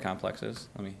retail complexes.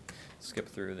 Let me skip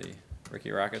through the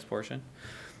Ricky Rockets portion.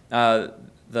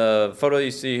 The photo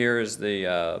you see here is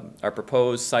our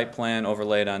proposed site plan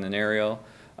overlaid on an aerial.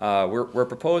 We're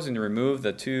proposing to remove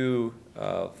the 2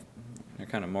 they're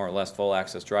kind of more or less full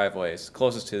access driveways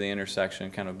closest to the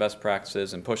intersection, kind of best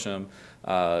practices, and push them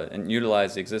and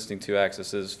utilize the existing 2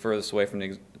 accesses furthest away from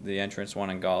the entrance,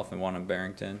 one in Golf and one in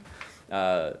Barrington.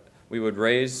 We would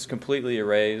completely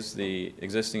erase the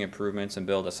existing improvements and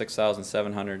build a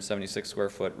 6,776 square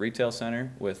foot retail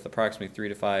center with approximately 3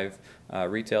 to 5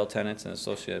 retail tenants and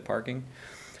associated parking.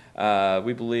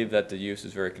 We believe that the use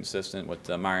is very consistent with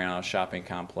the Mariano Shopping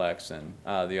Complex and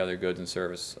the other goods and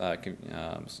service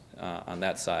on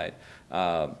that side.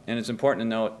 And it's important to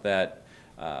note that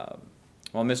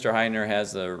while Mr. Heidner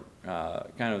has the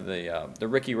kind of the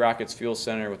Ricky Rockets Fuel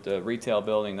Center with the retail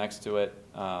building next to it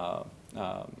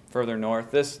further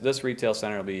north, this retail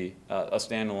center will be a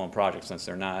standalone project since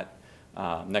they're not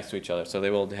next to each other. So they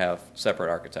will have separate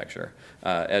architecture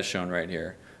as shown right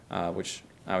here, which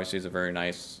obviously is a very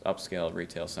nice upscale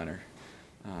retail center.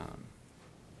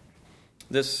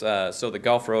 So the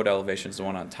Golf Road elevation is the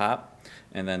one on top,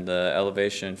 and then the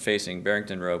elevation facing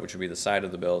Barrington Road, which would be the side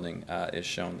of the building, is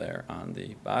shown there on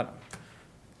the bottom.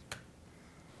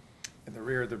 In the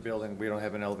rear of the building, we don't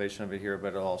have an elevation of it here, but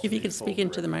it'll also If you be could full speak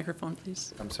into brick. the microphone,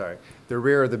 please. I'm sorry. The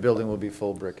rear of the building will be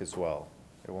full brick as well.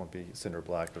 It won't be cinder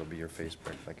block, it'll be your face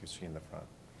brick like you see in the front.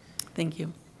 Thank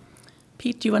you.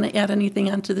 Pete, do you want to add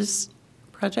anything onto this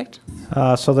project?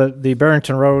 So the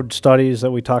Barrington Road studies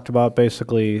that we talked about,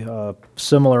 basically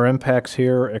similar impacts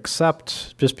here,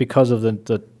 except just because of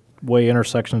the way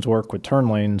intersections work with turn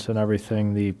lanes and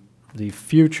everything, the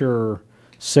future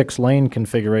 6-lane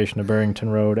configuration of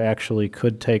Barrington Road actually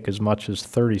could take as much as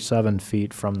 37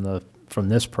 feet from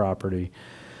this property.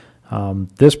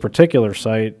 This particular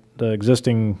site, the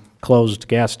existing closed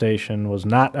gas station, was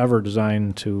not ever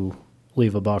designed to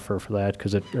leave a buffer for that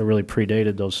because it really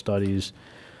predated those studies.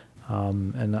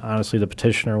 And honestly, the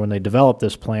petitioner, when they developed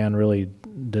this plan, really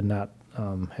did not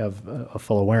have a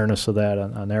full awareness of that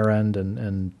on their end.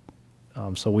 And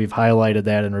so we've highlighted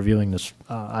that in reviewing this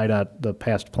IDOT, the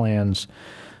past plans.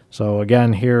 So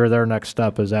again, here, their next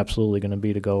step is absolutely going to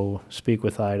be to go speak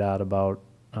with IDOT about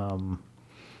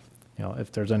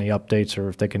if there's any updates or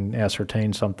if they can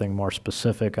ascertain something more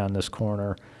specific on this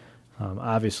corner.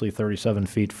 Obviously, 37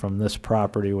 feet from this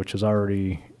property, which is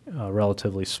already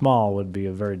relatively small, would be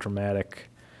a very dramatic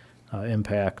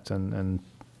impact and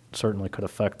certainly could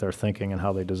affect their thinking and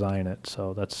how they design it.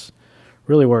 So that's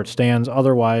really where it stands.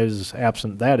 Otherwise,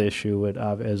 absent that issue,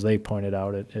 as they pointed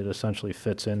out, it essentially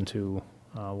fits into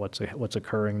what's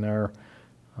occurring there.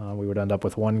 We would end up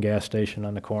with one gas station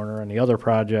on the corner in the other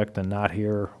project and not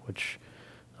here, which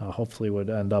hopefully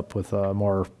would end up with a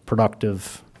more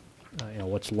productive,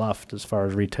 what's left as far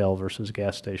as retail versus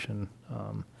gas station,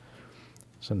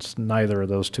 since neither of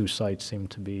those 2 sites seem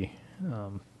to be,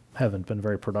 haven't been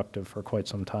very productive for quite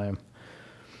some time.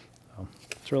 So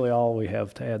that's really all we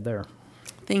have to add there.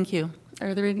 Thank you.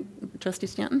 Are there any, Trustee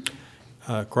Stanton?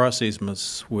 Cross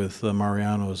easements with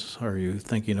Mariano's, are you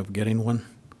thinking of getting one?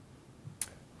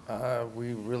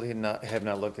 We really have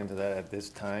not looked into that at this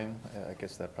time. I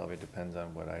guess that probably depends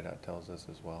on what IDOT tells us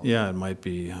as well. Yeah, it might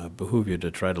be behoove you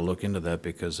to try to look into that,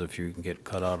 because if you can get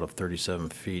cut out of 37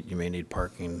 feet, you may need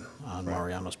parking on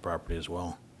Mariano's property as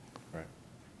well. Right.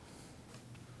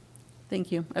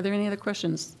 Thank you. Are there any other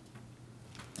questions?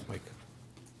 Mike?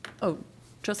 Oh,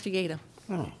 Trustee Gata.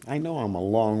 Oh, I know I'm a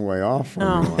long way off from you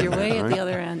Oh, on you're that, way at right? the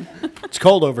other end. It's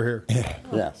cold over here.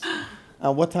 Yes.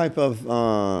 What type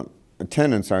of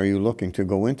tenants are you looking to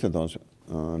go into those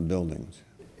buildings?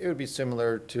 It would be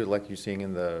similar to like you're seeing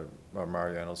in the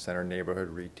Mariano Center neighborhood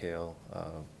retail,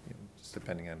 just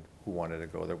depending on who wanted to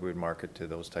go there. We would market to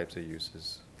those types of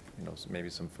uses, maybe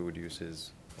some food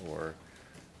uses or,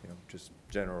 just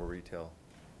general retail.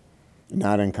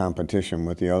 Not in competition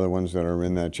with the other ones that are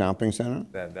in that shopping center?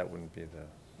 That wouldn't be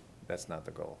that's not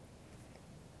the goal.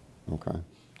 Okay.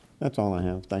 That's all I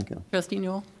have. Thank you. Trustee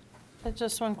Newell?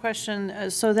 Just one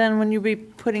question. So then when you be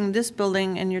putting this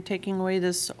building and you're taking away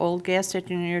this old gas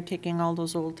station, you're taking all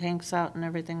those old tanks out and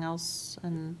everything else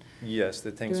and Yes,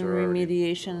 the tanks doing are already,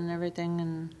 remediation and everything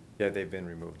and, yeah, they've been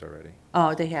removed already.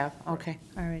 oh, they have? Okay,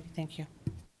 all right, thank you.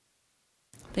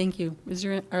 Thank you.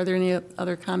 Are there any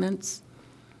other comments?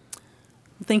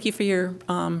 Thank you for your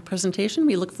presentation.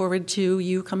 We look forward to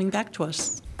you coming back to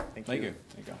us. Thank you.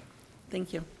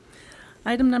 Thank you.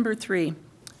 Item number 3,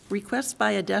 request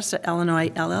by Odessa, Illinois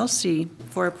LLC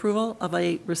for approval of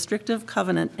a restrictive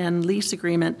covenant and lease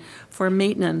agreement for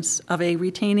maintenance of a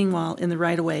retaining wall in the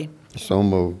right-of-way. So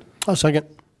moved. I'll second.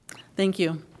 Thank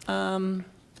you.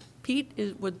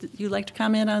 Pete, would you like to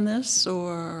comment on this,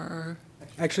 or?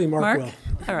 Actually, Mark will.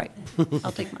 All right,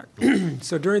 I'll take Mark.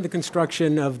 So during the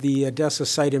construction of the Odessa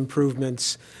site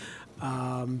improvements,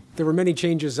 there were many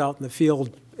changes out in the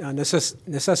field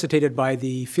necessitated by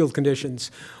the field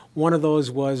conditions. One of those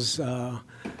was the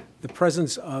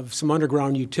presence of some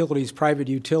underground utilities, private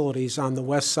utilities, on the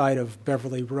west side of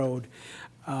Beverly Road.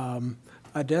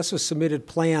 Odessa submitted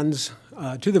plans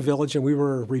to the village, and we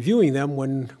were reviewing them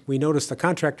when we noticed the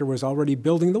contractor was already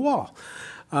building the wall.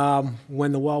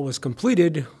 When the wall was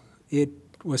completed, it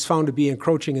was found to be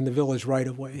encroaching in the village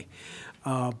right-of-way.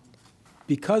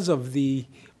 Because of the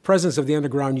presence of the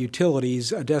underground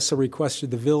utilities, Odessa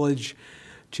requested the village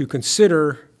to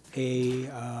consider the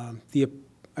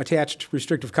attached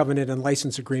restrictive covenant and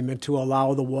license agreement to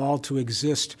allow the wall to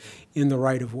exist in the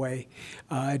right-of-way.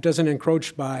 It doesn't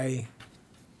encroach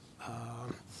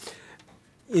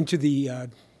into the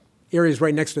areas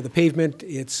right next to the pavement.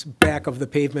 It's back of the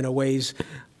pavement a ways.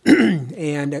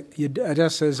 And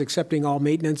Odessa is accepting all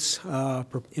maintenance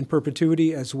in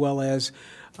perpetuity, as well as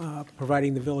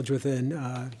providing the village with an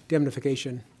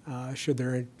indemnification should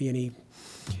there be any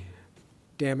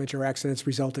damage or accidents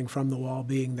resulting from the wall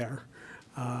being there.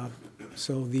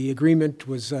 So the agreement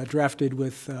was drafted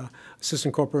with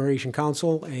Assistant Corporation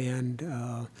Counsel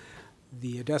and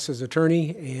the Odessa's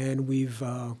attorney, and we've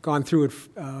gone through it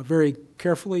very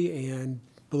carefully and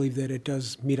believe that it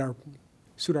does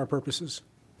suit our purposes.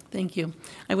 Thank you.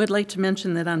 I would like to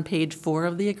mention that on page 4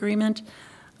 of the agreement,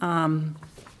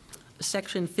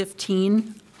 section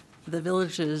 15, the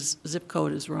village's zip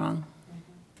code is wrong.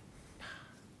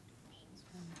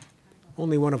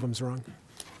 Only one of them's wrong.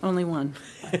 Only one.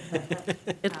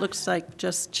 It looks like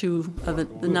just 2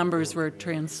 of the numbers were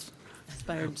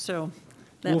transpired, so.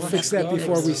 We'll fix that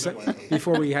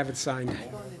before we have it signed.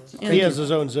 He has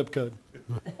his own zip code.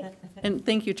 And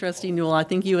thank you, Trustee Newell. I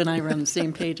think you and I are on the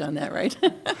same page on that, right?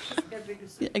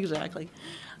 Yeah, exactly.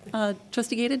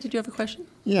 Trustee Gata, did you have a question?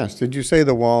 Yes. Did you say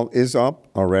the wall is up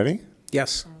already?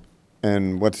 Yes.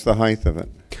 And what's the height of it?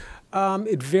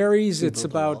 It varies. It's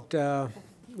about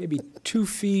maybe 2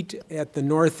 feet at the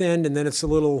north end, and then it's a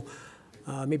little,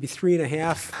 maybe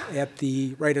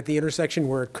 3.5 right at the intersection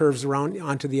where it curves around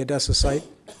onto the Odessa site.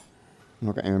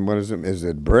 Okay. And what is it? Is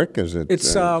it brick? Is it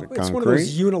It's concrete? one of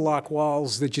those unilock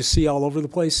walls that you see all over the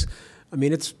place. I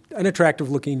mean, it's an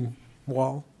attractive-looking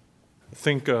wall.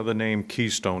 Think the name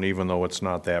Keystone, even though it's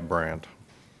not that brand.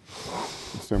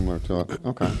 Similar to it.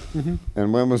 Okay. Mm-hmm.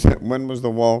 And when was the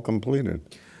wall completed?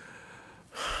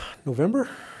 November?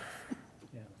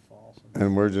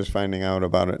 And we're just finding out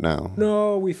about it now.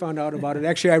 No, we found out about it.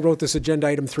 Actually, I wrote this agenda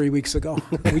item 3 weeks ago.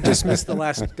 We just missed the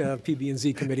last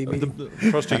PB&Z committee meeting.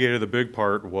 Trustee Gator, the big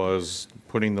part was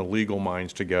putting the legal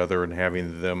minds together and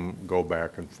having them go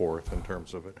back and forth in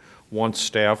terms of it. Once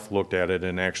staff looked at it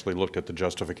and actually looked at the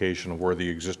justification of where the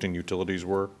existing utilities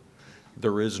were,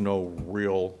 there is no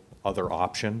real other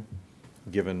option,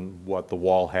 given what the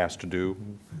wall has to do,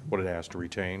 what it has to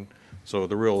retain. So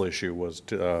the real issue was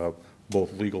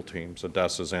both legal teams,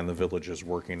 Odessa's and the villages,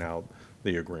 working out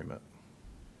the agreement.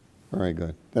 Very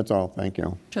good. That's all. Thank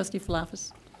you. Trustee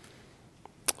Flafis.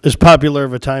 As popular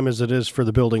of a time as it is for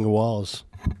the building of walls,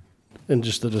 and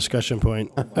just a discussion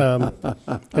point.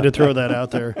 Had to throw that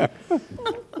out there.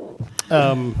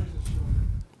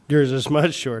 Yours is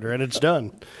much shorter, and it's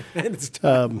done. And it's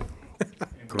done.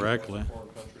 Correctly.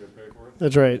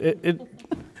 That's right.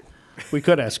 We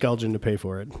could ask Elgin to pay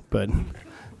for it, but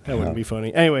that wouldn't be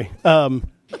funny. Anyway,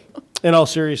 in all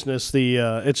seriousness,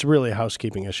 it's really a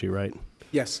housekeeping issue, right?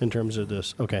 Yes. In terms of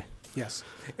this, okay. Yes.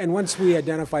 And once we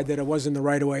identified that it was in the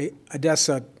right-of-way,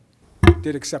 Odessa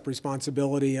did accept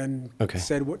responsibility and Okay.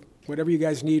 said, whatever you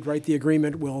guys need, write the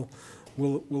agreement, we'll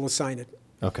assign it.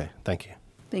 Okay, thank you.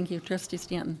 Thank you. Trustee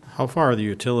Stanton. How far are the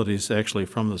utilities actually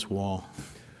from this wall?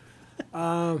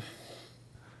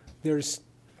 There's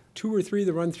 2 or 3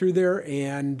 that run through there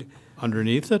and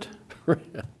Underneath it?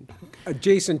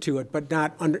 adjacent to it, but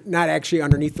not actually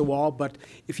underneath the wall. But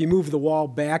if you move the wall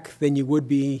back, then you would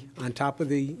be on top of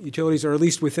the utilities, or at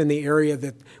least within the area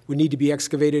that would need to be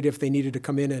excavated if they needed to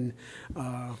come in and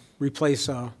replace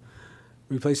the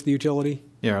utility.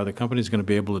 Yeah, are the companies going to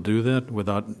be able to do that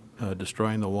without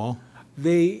destroying the wall?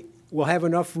 They will have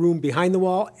enough room behind the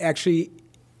wall. Actually,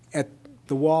 at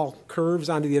the wall curves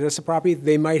onto the Odessa property,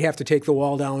 they might have to take the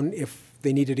wall down if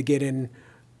they needed to get in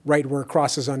right where it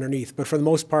crosses underneath. But for the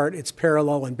most part, it's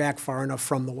parallel and back far enough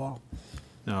from the wall.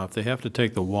 Now, if they have to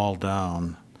take the wall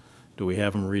down, do we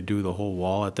have them redo the whole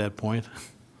wall at that point?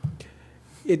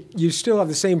 You still have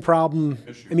the same problem.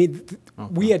 I mean,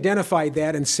 we identified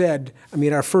that and said,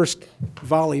 our first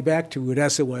volley back to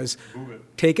Odessa was,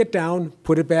 take it down,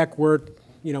 put it back where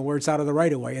it's out of the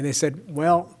right-of-way. And they said,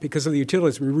 well, because of the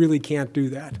utilities, we really can't do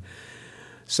that.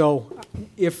 So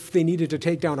if they needed to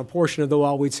take down a portion of the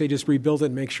wall, we'd say just rebuild it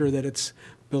and make sure that it's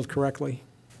built correctly.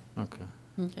 Okay.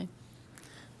 Okay.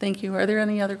 Thank you. Are there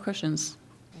any other questions?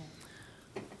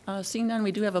 Seeing none,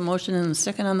 we do have a motion and a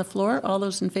second on the floor. All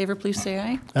those in favor, please say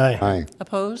aye. Aye. Aye.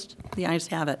 Opposed? The ayes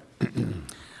have it.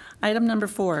 Item number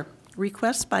 4,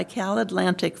 request by Cal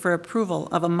Atlantic for approval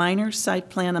of a minor site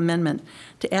plan amendment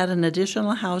to add an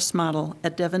additional house model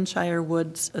at Devonshire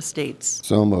Woods Estates.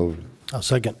 So moved. I'll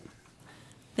second.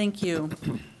 Thank you.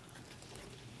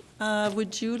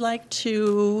 Would you like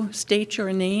to state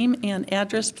your name and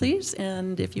address, please?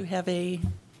 And if you have a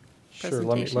Sure,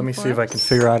 presentation let me for see if I us? can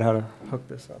figure out how to hook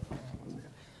this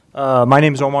up. My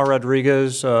name is Omar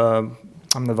Rodriguez. I'm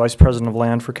the Vice President of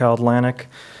Land for Cal Atlantic.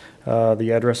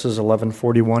 The address is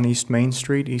 1141 East Main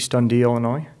Street, East Dundee,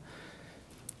 Illinois.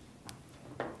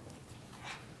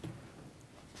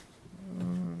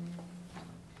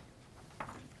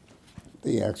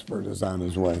 The expert is on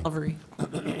his way. Calvary.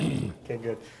 Okay,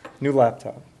 good. New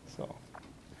laptop, so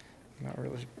I'm not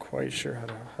really quite sure how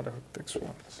to hook this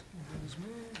one.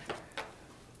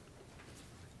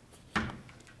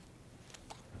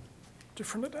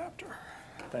 Different adapter.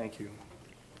 Thank you.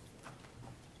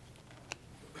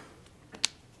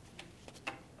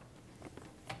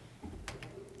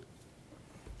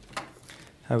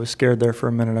 I was scared there for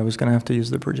a minute. I was going to have to use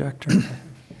the projector.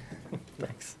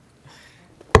 Thanks.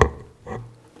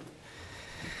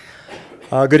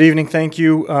 Good evening. Thank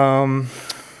you.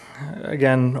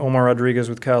 Again, Omar Rodriguez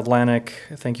with Cal Atlantic.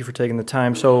 Thank you for taking the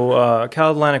time. So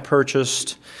Cal Atlantic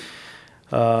purchased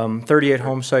 38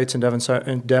 home sites in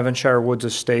Devonshire Woods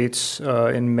Estates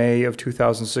in May of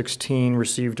 2016,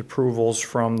 received approvals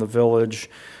from the village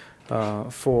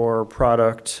for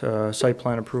product site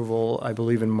plan approval, I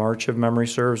believe in March, if memory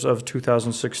serves, of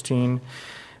 2016.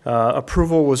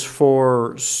 Approval was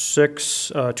for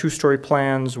 6 two-story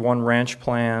plans, 1 ranch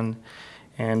plan,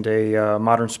 and a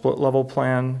modern split-level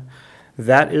plan.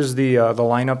 That is the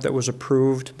lineup that was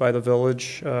approved by the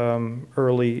village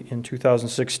early in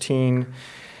 2016.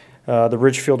 The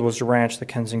Ridgefield was the ranch, the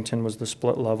Kensington was the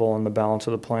split level, and the balance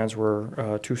of the plans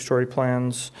were two-story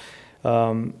plans.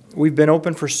 We've been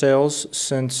open for sales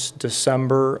since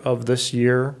December of this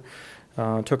year.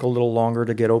 Took a little longer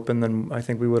to get open than I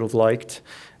think we would have liked.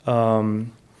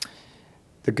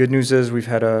 The good news is we've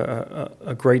had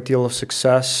a great deal of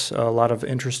success, a lot of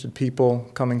interested people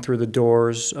coming through the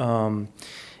doors.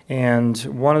 And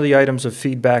one of the items of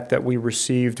feedback that we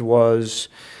received was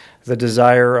the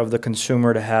desire of the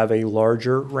consumer to have a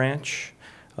larger ranch.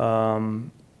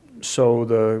 So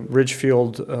the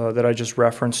Ridgefield that I just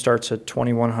referenced starts at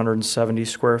 2,170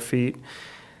 square feet.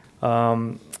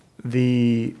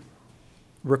 The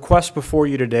request before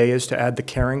you today is to add the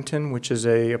Carrington, which is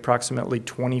a approximately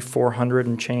 2,400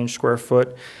 and change square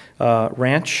foot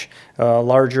ranch,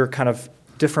 larger kind of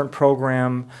different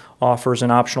program, offers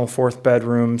an optional 4th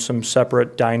bedroom, some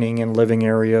separate dining and living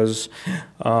areas,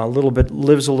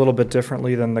 lives a little bit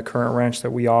differently than the current ranch that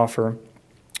we offer.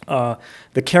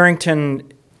 The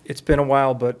Carrington, it's been a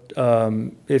while, but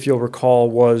if you'll recall,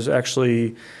 was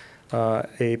actually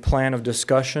a plan of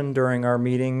discussion during our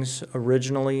meetings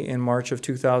originally in March of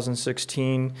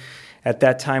 2016. At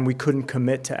that time, we couldn't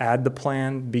commit to add the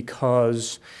plan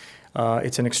because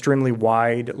it's an extremely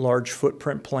wide, large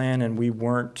footprint plan, and we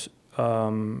weren't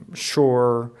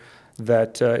sure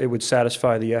that it would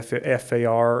satisfy the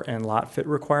FAR and lot fit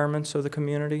requirements of the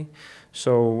community.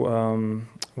 So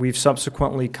we've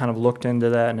subsequently kind of looked into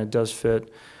that, and it does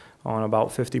fit on about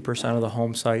 50% of the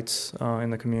home sites in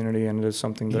the community, and it is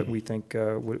something that we think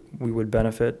we would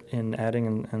benefit in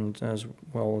adding, and as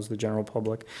well as the general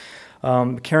public.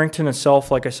 Carrington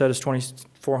itself, like I said, is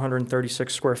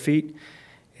 2,436 square feet.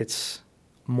 It's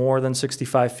more than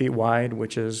 65 feet wide,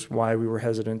 which is why we were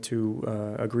hesitant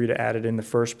to agree to add it in the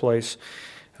first place.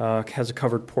 Has a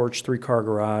covered porch, 3-car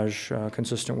garage,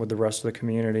 consistent with the rest of the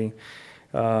community.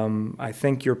 I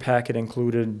think your packet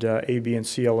included A, B, and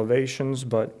C elevations,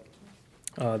 but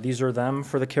these are them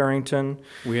for the Carrington.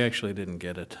 We actually didn't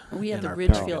get it. We have in the our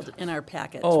Ridgefield packet. in our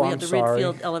packet. Oh, We I'm have the sorry.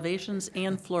 Ridgefield elevations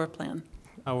and floor plan.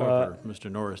 However,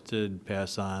 Mr. Norris did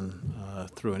pass on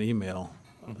through an email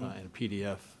in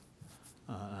PDF.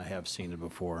 I have seen it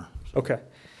before. Okay.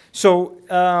 So,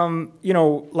 you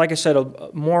know, like I said,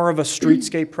 more of a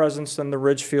streetscape presence than the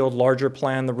Ridgefield, larger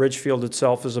plan. The Ridgefield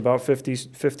itself is about 50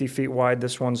 feet wide.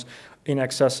 This one's in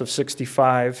excess of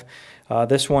 65.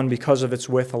 This one, because of its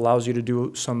width, allows you to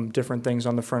do some different things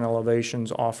on the front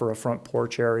elevations, offer a front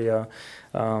porch area,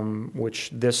 which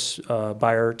this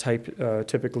buyer type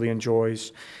typically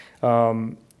enjoys.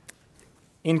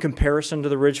 In comparison to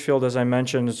the Ridgefield, as I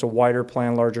mentioned, it's a wider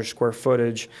plan, larger square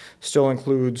footage, still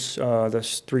includes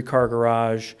this 3-car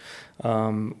garage,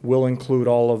 will include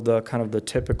all of the kind of the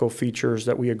typical features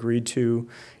that we agreed to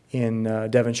in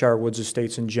Devonshire Woods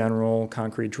Estates in general,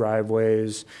 concrete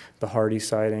driveways, the hardy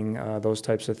siding, those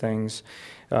types of things.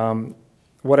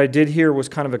 What I did here was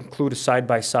kind of include a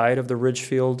side-by-side of the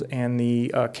Ridgefield and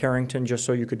the Carrington, just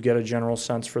so you could get a general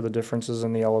sense for the differences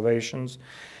in the elevations.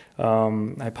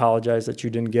 I apologize that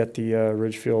you didn't get the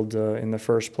Ridgefield in the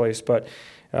first place, but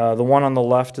the one on the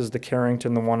left is the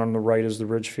Carrington, the one on the right is the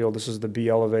Ridgefield. This is the B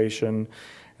elevation.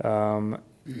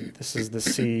 This is the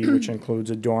C, which includes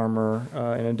a dormer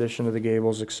in addition to the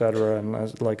gables, et cetera,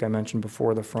 and like I mentioned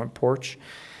before, the front porch.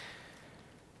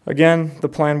 Again, the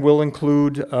plan will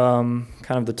include kind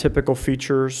of the typical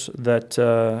features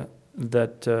that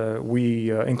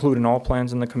we include in all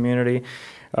plans in the community.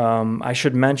 I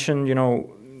should mention, you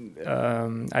know,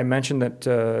 I mentioned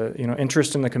that you know,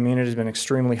 interest in the community has been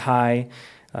extremely high.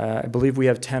 I believe we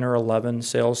have 10 or 11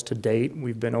 sales to date.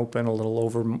 We've been open a little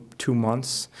over 2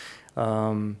 months.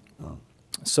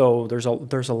 So there's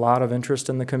a lot of interest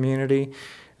in the community.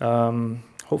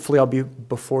 Hopefully I'll be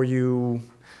before you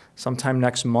sometime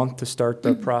next month to start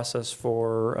the process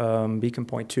for Beacon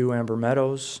Point 2, Amber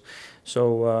Meadows.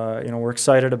 So, you know, we're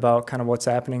excited about kind of what's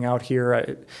happening out here.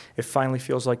 It finally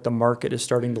feels like the market is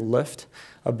starting to lift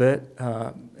a bit,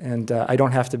 and I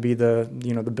don't have to be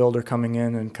the builder coming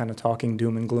in and kind of talking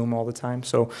doom and gloom all the time.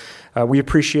 So we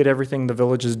appreciate everything the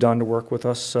village has done to work with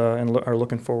us and are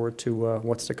looking forward to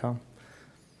what's to come.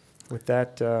 With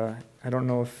that, I don't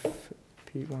know if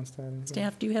Pete wants to add anything.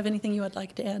 Staff, do you have anything you would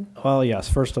like to add? Well, yes.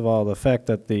 First of all, the fact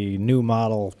that the new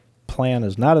model plan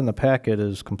is not in the packet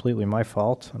is completely my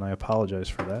fault, and I apologize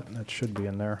for that. That should be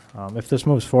in there. If this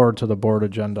moves forward to the board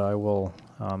agenda, I will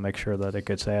make sure that it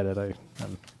gets added.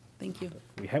 Thank you.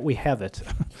 We have it,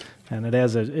 and it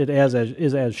is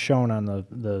as shown on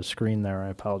the screen there. I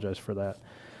apologize for that.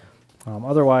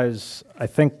 Otherwise, I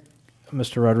think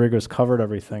Mr. Rodriguez covered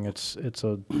everything. It's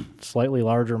a slightly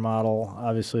larger model.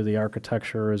 Obviously, the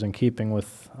architecture is in keeping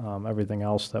with everything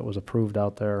else that was approved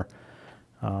out there.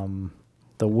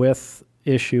 The width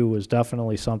issue was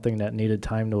definitely something that needed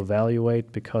time to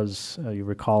evaluate because you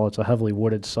recall it's a heavily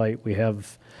wooded site. We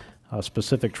have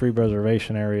specific tree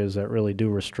preservation areas that really do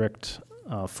restrict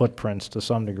footprints to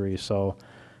some degree, so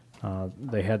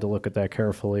they had to look at that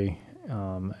carefully.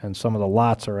 And some of the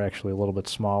lots are actually a little bit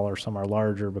smaller, some are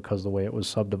larger because of the way it was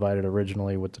subdivided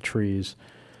originally with the trees.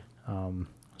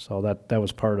 So that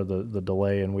was part of the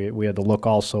delay, and we had to look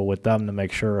also with them to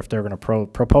make sure if they're going to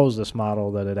propose this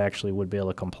model that it actually would be able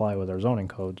to comply with our zoning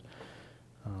codes.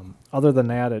 Other than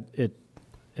that, it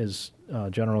is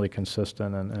generally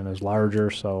consistent and is larger,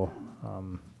 so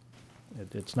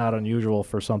it's not unusual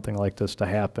for something like this to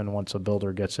happen once a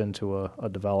builder gets into a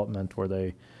development where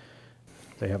they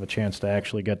have a chance to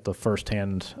actually get the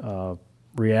firsthand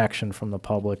reaction from the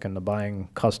public and the buying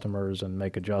customers and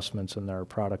make adjustments in their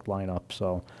product lineup.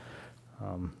 So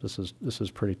this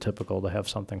is pretty typical to have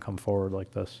something come forward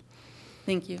like this.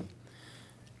 Thank you.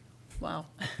 Wow.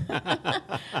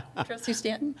 Trustee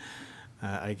Stanton?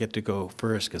 I get to go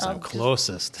first because I'm Just-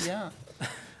 closest. Yeah.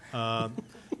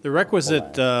 The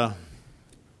requisite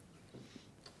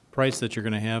price that you're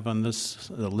going to have on this,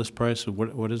 the list price,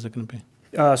 what is it going to be?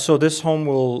 So this home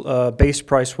will, base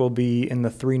price will be in the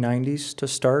 390s to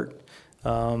start.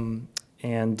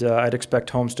 And I'd expect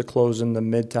homes to close in the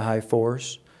mid to high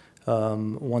fours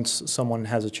once someone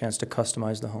has a chance to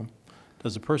customize the home.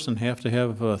 Does a person have to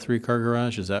have a three-car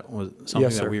garage? Is that something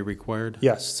Yes, that sir. we required?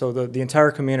 Yes, so the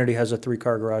entire community has a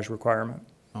 3-car garage requirement.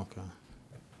 Okay.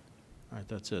 All right,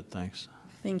 that's it, thanks.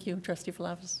 Thank you. Trustee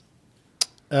Flavas?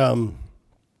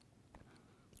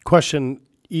 Question,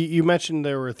 you mentioned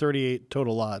there were 38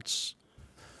 total lots.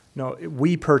 No,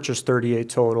 we purchased 38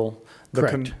 total.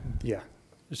 Correct. Yeah.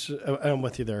 I'm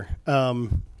with you there.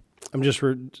 I'm just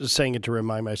saying it to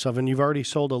remind myself. And you've already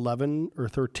sold 11 or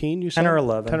 13, you said? 10 or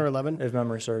 11. 10 or 11? If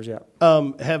memory serves, yeah.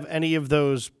 Have any of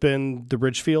those been the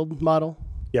Ridgefield model?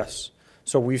 Yes.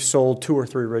 So we've sold 2 or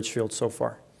 3 Ridgefields so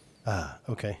far. Ah,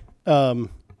 okay. That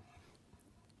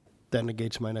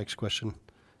negates my next question.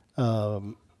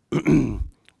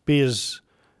 Because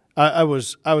I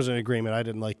was in agreement. I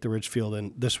didn't like the Ridgefield,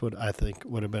 and this I think,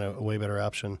 would have been a way better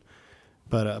option.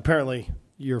 But apparently,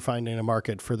 you're finding a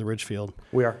market for the Ridgefield.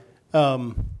 We are.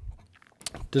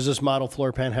 Does this model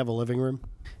floor plan have a living room?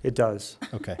 It does.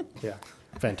 Okay. Yeah.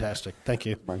 Fantastic. Thank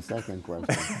you. My second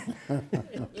question.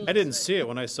 I didn't see it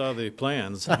when I saw the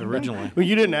plans originally. Well,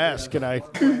 you didn't ask, and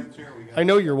I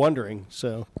know you're wondering,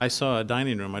 so. I saw a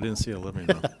dining room, I didn't see a living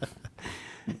room.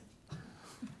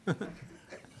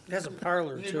 It has a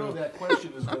parlor, too. that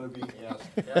question is going to be asked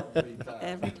every time.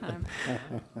 Every time.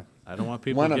 I don't want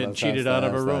people One of getting us cheated has to out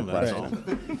of a ask room, that that's all.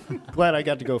 question. Glad I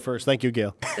got to go first. Thank you,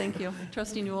 Gail. Thank you.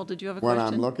 Trustee Newell, did you have a When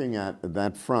question? I'm looking at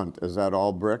that front, is that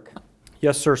all brick?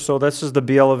 Yes, sir. So this is the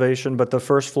B elevation, but the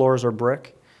first floors are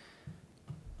brick.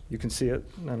 You can see it.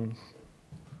 And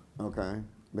Okay,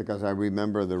 because I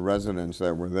remember the residents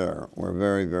that were there were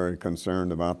very, very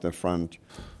concerned about the front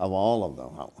of all of the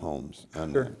homes.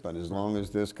 And Sure. But as long as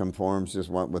this conforms just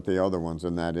with the other ones,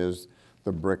 and that is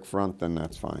the brick front, then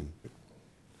that's fine.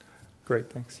 great,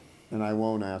 thanks. And I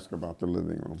won't ask about the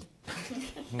living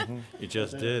room. You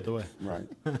just did. Right.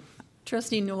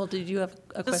 Trustee Newell, did you have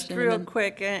a Just question? real And then-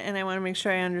 quick, and I want to make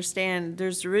sure I understand,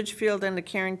 there's the Ridgefield and the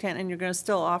Carrington, and you're going to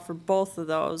still offer both of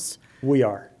those We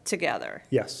are. together?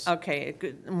 Yes. Okay,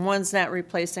 good. One's not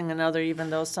replacing another,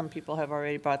 even though some people have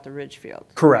already bought the Ridgefield?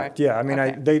 Correct. Yeah. I mean,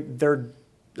 Okay. they're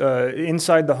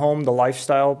inside the home, the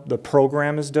lifestyle, the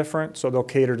program is different, so they'll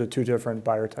cater to 2 different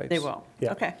buyer types. They will?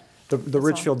 Yeah. Okay. The all.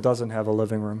 Ridgefield doesn't have a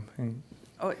living room. And-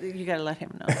 Oh, you got to let him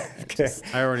know that. Okay.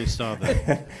 I already saw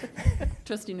that.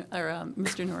 Trustee,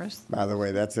 Mr. Norris? By the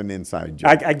way, that's an inside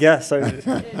joke. I guess.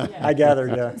 I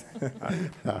gathered,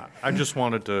 yeah. I just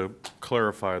wanted to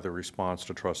clarify the response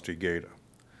to Trustee Gata.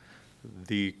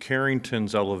 The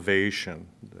Carrington's elevation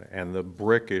and the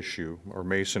brick issue or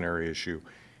masonry issue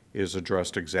is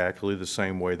addressed exactly the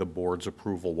same way the board's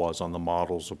approval was on the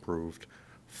models approved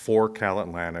for Cal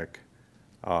Atlantic,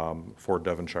 for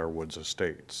Devonshire Woods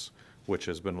Estates, which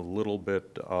has been a little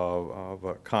bit of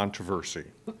a controversy.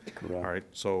 All right,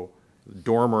 so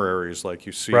dormer areas like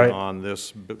you see Right. on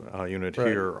this unit Right.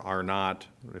 here are not,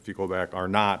 if you go back, are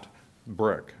not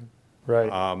brick.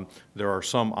 Right. There are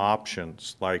some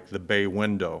options, like the bay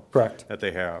window. Correct. That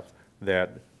they have,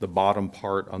 that the bottom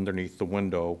part underneath the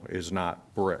window is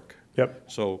not brick. Yep.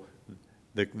 So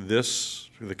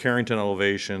the Carrington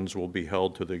elevations will be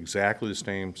held to exactly the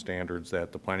same standards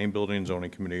that the Planning, Building, and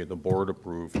Zoning Committee, the board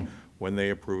approved when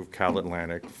they approved Cal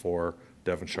Atlantic for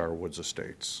Devonshire Woods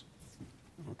Estates.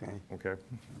 Okay, Okay?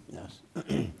 yes.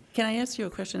 Can I ask you a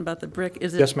question about the brick?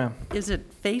 Is it? Yes, ma'am. Is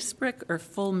it face brick or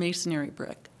full masonry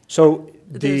brick? So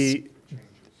There's-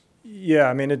 yeah,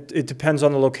 I mean, it depends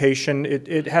on the location.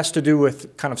 It has to do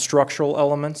with kind of structural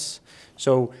elements.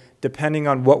 So depending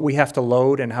on what we have to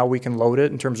load and how we can load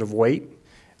it in terms of weight,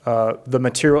 the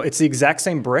material, it's the exact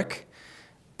same brick.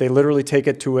 They literally take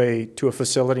it to a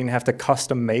facility and have to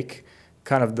custom make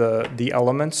kind of the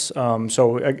elements.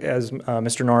 So as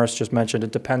Mr. Norris just mentioned,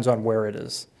 it depends on where it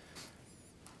is.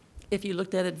 If you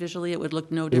looked at it visually, it would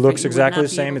look no It different. looks You would exactly not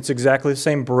the be same. able- It's exactly the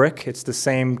same brick. It's the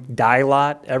same die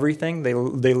lot, everything. They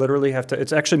literally have to,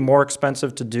 it's actually more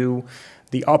expensive to do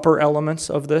the upper elements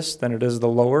of this than it is the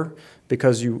lower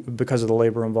because of the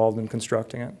labor involved in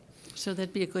constructing it. So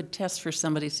that'd be a good test for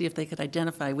somebody, see if they could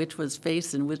identify which was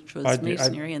face and which was I-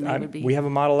 masonry, and I- they would be We have a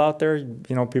model out there,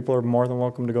 people are more than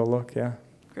welcome to go look, yeah.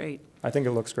 great. I think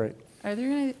it looks great. Are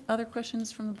there any other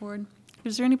questions from the board?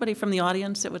 Is there anybody from the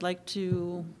audience that would like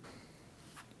to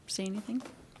say anything?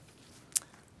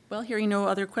 Well, hearing no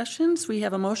other questions, we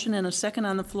have a motion and a second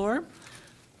on the floor.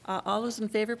 All those in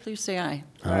favor, please say aye.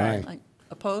 Aye.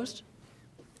 Opposed?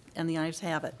 And the ayes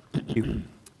have it.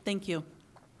 Thank you.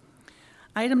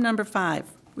 Item number 5,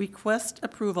 request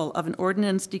approval of an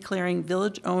ordinance declaring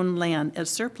village-owned land as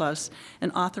surplus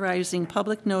and authorizing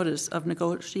public notice of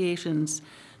negotiations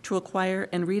to acquire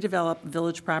and redevelop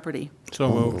village property.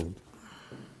 So moved.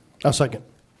 I'll second.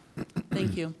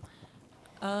 Thank you.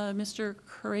 Mr.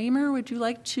 Kramer, would you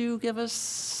like to give us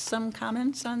some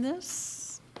comments on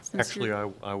this? Since Actually,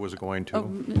 you're- I was going to. Oh,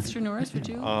 Mr. Norris, would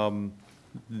you?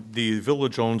 The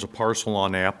village owns a parcel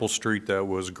on Apple Street that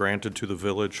was granted to the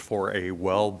village for a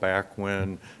well back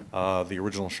when the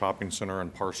original shopping center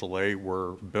and parcel A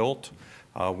were built.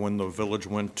 When the village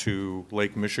went to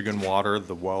Lake Michigan water,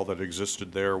 the well that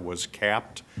existed there was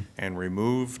capped and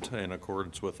removed in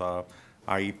accordance with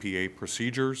IEPA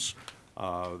procedures.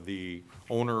 The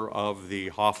owner of the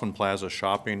Hoffman Plaza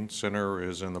Shopping Center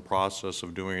is in the process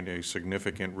of doing a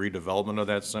significant redevelopment of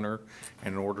that center.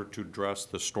 And in order to address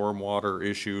the stormwater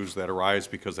issues that arise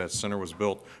because that center was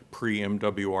built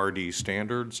pre-MWRD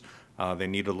standards, they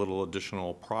need a little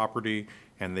additional property,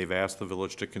 and they've asked the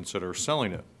village to consider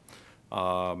selling it.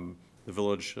 The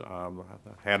village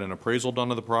had an appraisal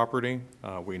done of the property.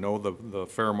 We know the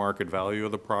fair market value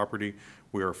of the property.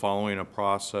 We are following a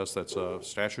process that's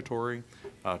statutory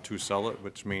to sell it,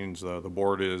 which means the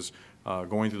board is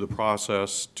going through the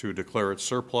process to declare it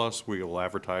surplus. We will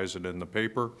advertise it in the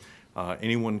paper.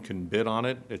 Anyone can bid on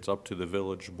it. It's up to the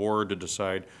village board to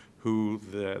decide who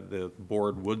the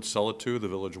board would sell it to, the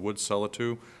village would sell it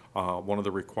to. One of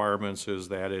the requirements is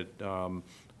that it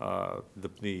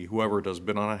whoever does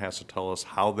bid on it has to tell us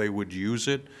how they would use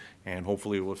it, and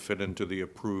hopefully it will fit into the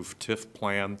approved TIF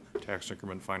plan, tax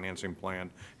increment financing plan,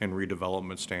 and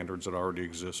redevelopment standards that already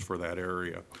exist for that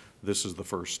area. This is the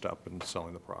first step in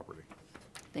selling the property.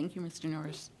 Thank you, Mr.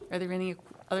 Norris. Are there any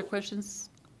other questions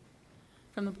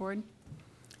from the board?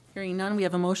 Hearing none, we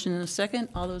have a motion and a second.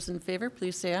 All those in favor,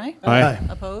 please say aye. Aye.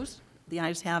 Opposed? The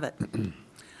ayes have it.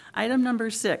 Item number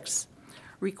 6,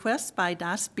 request by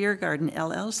Das Beer Garden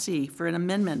LLC for an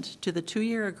amendment to the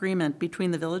 2-year agreement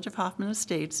between the Village of Hoffman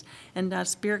Estates and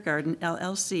Das Beer Garden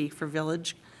LLC for the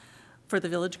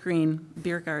Village Green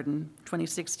Beer Garden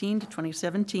 2016 to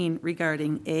 2017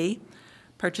 regarding A,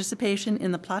 participation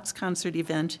in the Platts concert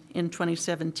event in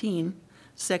 2017,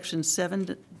 Section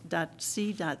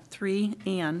 7.C.3,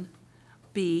 and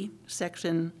B,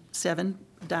 Section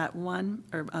 7.1,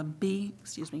 or B,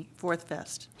 Fourth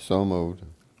Fest. So moved.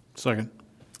 Second.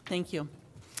 Thank you.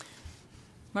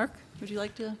 Mark, would you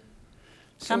like to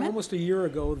So comment? almost a year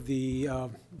ago, the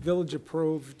village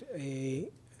approved a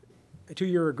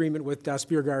 2-year agreement with Das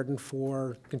Beer Garden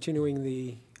for continuing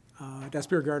the Das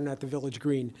Beer Garden at the Village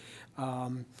Green.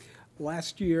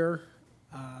 Last year,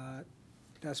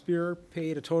 Das Beer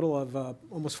paid a total of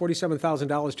almost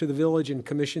 $47,000 to the village in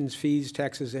commissions, fees,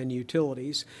 taxes, and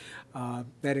utilities.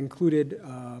 That included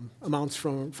amounts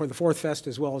for the Fourth Fest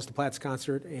as well as the Platts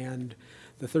concert and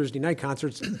the Thursday night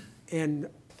concerts, and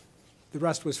the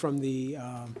rest was from the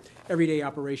everyday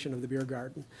operation of the beer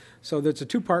garden. So that's a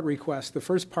 2-part request. The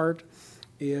first part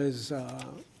is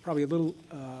probably a little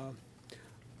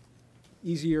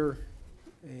easier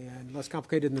and less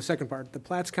complicated than the second part. The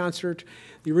Platts concert,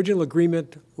 the original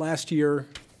agreement last year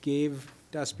gave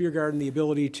Das Beer Garden the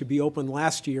ability to be open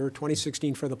last year,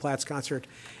 2016, for the Platts concert,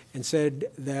 and said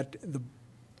that the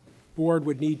board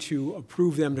would need to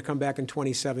approve them to come back in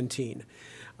 2017.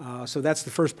 So that's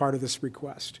the first part of this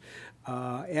request.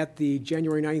 At the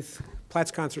January 9th Platts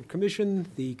Concert Commission,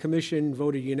 the commission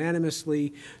voted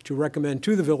unanimously to recommend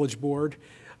to the village board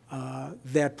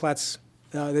that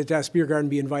that Das Beer Garden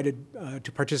be invited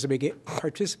to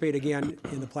participate again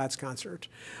in the Platts concert.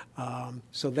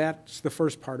 So that's the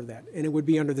first part of that. And it would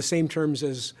be under the same terms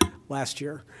as last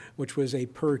year, which was a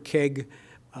per keg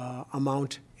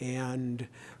amount, and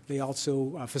they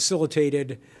also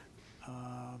facilitated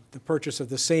the purchase of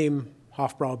the same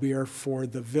Hofbrau beer for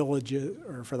the village,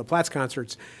 or for the Platts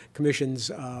Concerts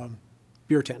Commission's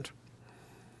beer tent.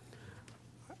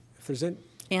 If there's any,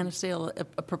 And a sale,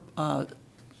 a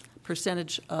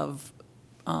percentage of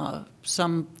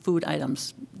some food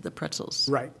items, the pretzels.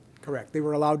 right, correct. They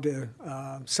were allowed to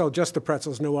sell just the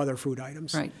pretzels, no other food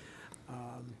items. Right.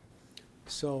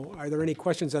 So are there any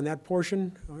questions on that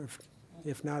portion? Or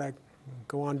if not, I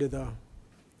go on to the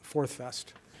Fourth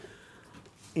Fest.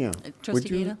 Yeah.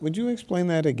 Trustee Gata? Would you explain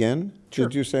that again?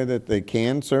 Did you say that they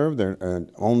can serve their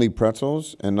only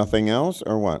pretzels and nothing else,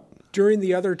 or what? During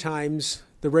the other times,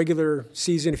 the regular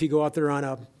season, if you go out there on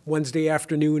a Wednesday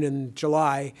afternoon in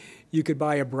July, you could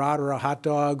buy a brat or a hot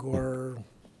dog or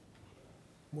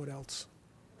what else?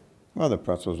 Well, the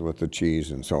pretzels with the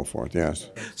cheese and so forth, yes.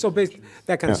 So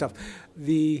that kind of Yeah. stuff.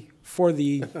 For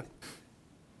the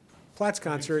Platts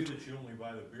concert, you only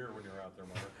buy the beer when you're out there,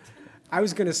 Mark. I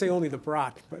was going to say only the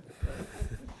brat, but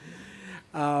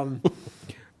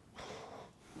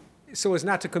so as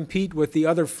not to compete with the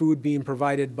other food being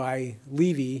provided by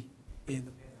Levy in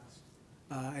the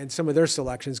past, and some of their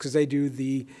selections, because they do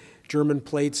the German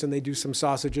plates and they do some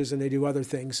sausages and they do other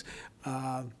things.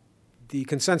 The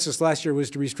consensus last year was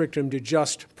to restrict them to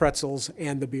just pretzels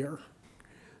and the beer.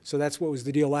 So that's what was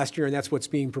the deal last year, and that's what's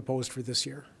being proposed for this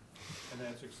year. And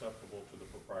that's acceptable to the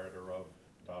proprietor of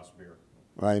Das Beer.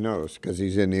 I noticed, because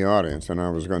he's in the audience, and I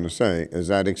was going to say, is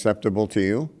that acceptable to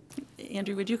you?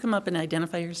 Andrew, would you come up and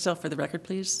identify yourself for the record,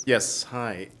 please? Yes,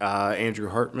 hi. Andrew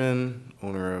Hartman,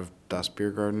 owner of Das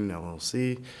Beer Garden,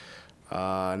 LLC,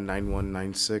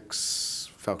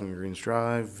 9196 Falcon Greens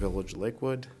Drive, Village,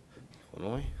 Lakewood,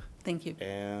 Illinois. Thank you.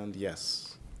 And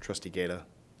yes, Trustee Gata,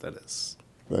 that is.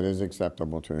 That is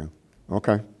acceptable to you.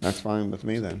 Okay, that's fine with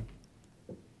me then.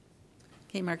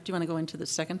 Okay, Mark, do you want to go into the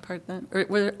second part then?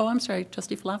 I'm sorry,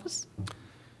 Trustee Flavas?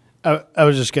 I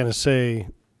was just going to say,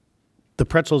 the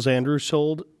pretzels Andrew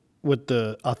sold with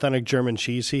the authentic German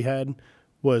cheese he had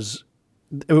was,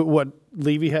 what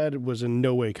Levy had was in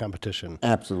no way competition.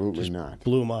 Absolutely not.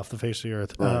 Blew him off the face of the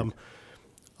earth. Right.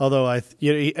 Although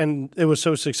and it was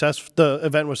so successful, the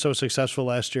event was so successful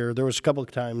last year, there was a couple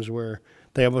of times where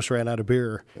they almost ran out of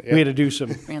beer. Yeah. We had to do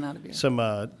some, Ran out of beer.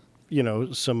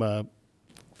 some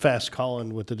fast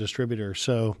calling with the distributor.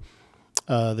 So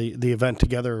the event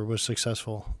together was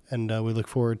successful, and we look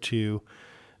forward to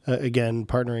again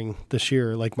partnering this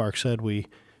year. Like Mark said, we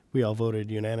all voted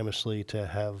unanimously to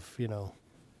have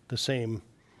the same.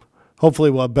 Hopefully,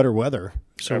 we'll have better weather,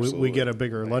 so we get a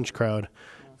bigger lunch crowd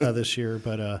this year.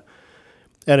 But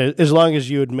as long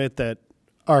as you admit that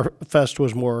our fest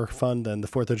was more fun than the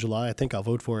 4th of July, I think I'll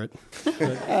vote for it.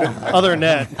 Other than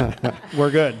that, we're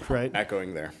good, right?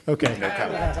 Echoing there. Okay. No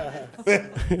comment.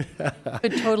 I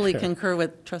would totally concur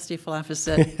with Trustee Flavas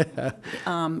that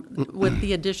with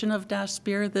the addition of Das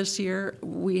Beer this year,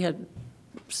 we had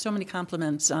so many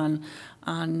compliments on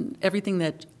everything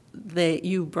that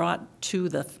you brought to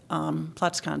the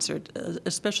Platts concert,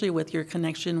 especially with your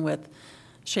connection with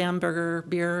Schamberger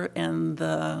Beer and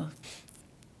the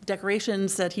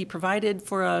decorations that he provided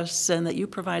for us and that you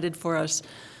provided for us.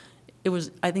 It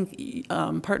was, I think,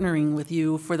 partnering with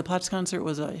you for the Platts concert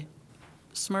was a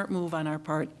smart move on our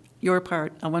part, your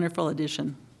part, a wonderful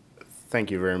addition.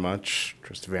 Thank you very much,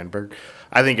 Trustee Vandenberg.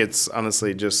 I think it's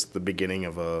honestly just the beginning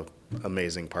of a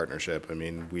amazing partnership. I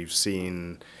mean, we've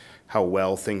seen how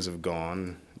well things have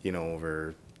gone,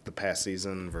 over the past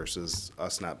season versus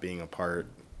us not being a part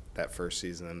that first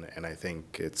season, and I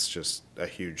think it's just a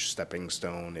huge stepping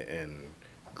stone in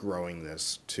growing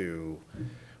this to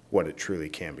what it truly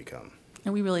can become.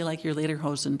 And we really like your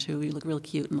lederhosen, too. You look real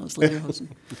cute in those lederhosen.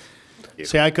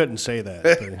 See, I couldn't say that.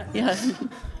 But. Yeah.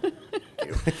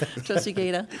 Trustee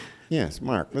Gata? Yes,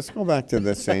 Mark, let's go back to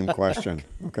the same question,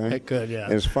 okay? It could, yeah.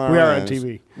 As far we are on as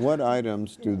TV. what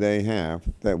items do they have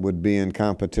that would be in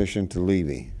competition to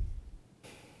Levy?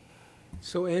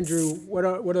 So Andrew, what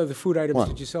are the food items What?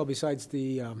 did you sell besides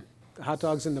the hot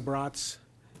dogs and the brats?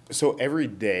 So every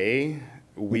day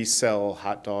we sell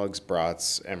hot dogs,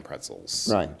 brats, and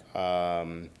pretzels. Right.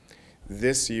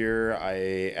 This year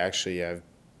I've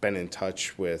been in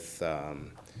touch with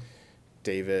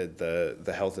David,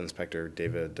 the health inspector,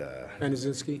 David.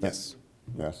 Anizinski? Yes.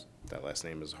 Yes. That last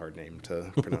name is a hard name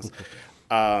to pronounce.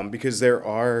 Because there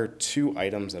are 2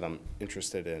 items that I'm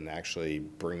interested in actually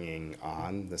bringing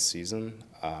on this season,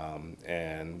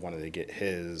 and wanted to get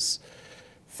his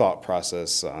thought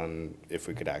process on if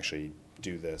we could actually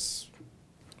do this.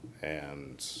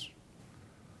 And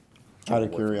Out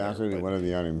of curiosity, what are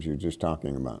the items you're just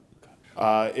talking about?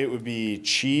 it would be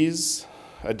cheese,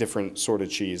 a different sort of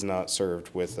cheese, not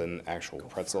served with an actual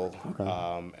pretzel,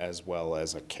 as well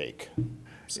as a cake.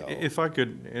 So. If I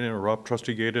could interrupt,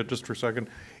 Trustee Gata, just for a second.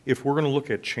 If we're going to look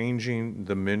at changing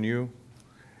the menu,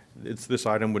 this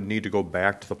item would need to go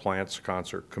back to the Plants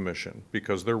Concert Commission,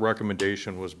 because their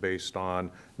recommendation was based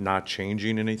on not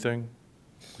changing anything.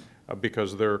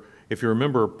 Because if you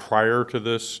remember, prior to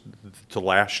this, to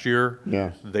last year,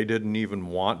 they didn't even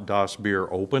want Das Beer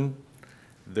open.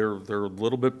 They're a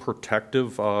little bit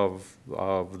protective of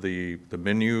the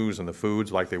menus and the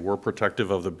foods, like they were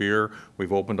protective of the beer.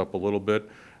 We've opened up a little bit.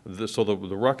 So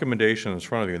the recommendation is in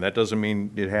front of you, and that doesn't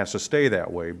mean it has to stay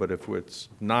that way, but if it's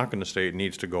not going to stay, it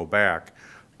needs to go back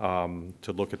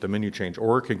to look at the menu change,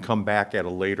 or it can come back at a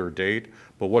later date.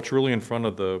 But what's really in front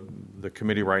of the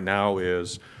committee right now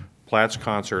is Platt's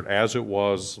Concert as it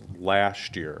was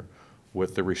last year,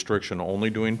 with the restriction only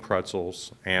doing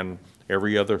pretzels and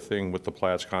every other thing with the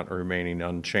Platt's Concert remaining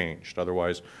unchanged.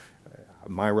 Otherwise,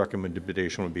 my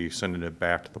recommendation would be sending it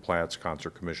back to the Platt's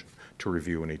Concert Commission to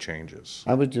review any changes.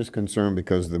 I was just concerned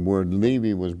because the word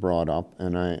Levy was brought up,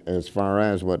 and as far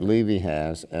as what Levy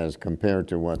has as compared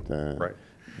to what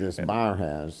this bar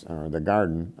has, or the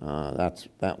garden,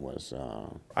 that was.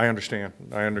 I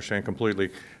understand completely.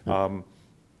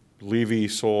 Levy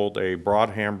sold a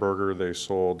brat hamburger. They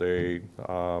sold a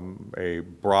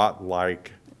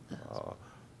brat-like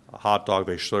hot dog.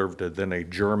 They served it, then a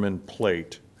German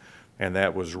plate, and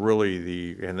that was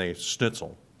really and they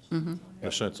schnitzel. Mm-hmm.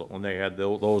 The schnitzel, and they had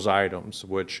those items,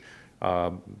 which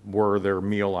were their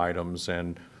meal items,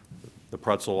 and the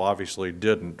pretzel obviously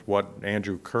didn't. What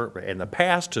Andrew in the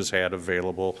past has had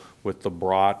available with the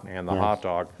brat and the hot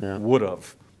dog would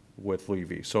have with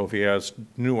Levy. So if he has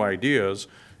new ideas,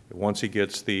 once he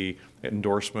gets the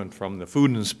endorsement from the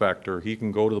food inspector, he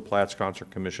can go to the Platt's Concert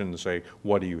Commission and say,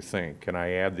 what do you think? Can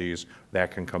I add these?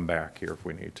 That can come back here if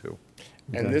we need to.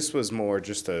 And this was more,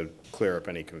 just to clear up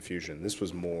any confusion, this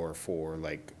was more for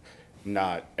like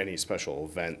not any special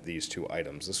event, these two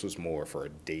items. This was more for a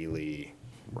daily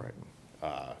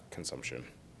consumption.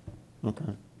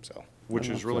 Okay. So, which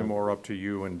is really more up to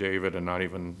you and David and not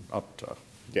even up to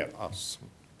us.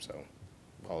 So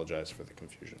apologize for the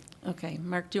confusion. Okay,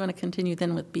 Mark, do you want to continue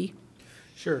then with B?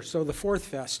 Sure. So the Fourth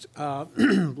Fest,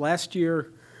 last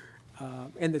year,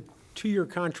 and the 2-year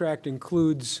contract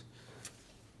includes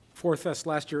Fourth Fest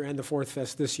last year and the Fourth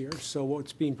Fest this year. So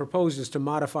what's being proposed is to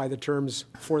modify the terms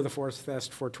for the Fourth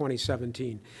Fest for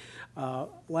 2017.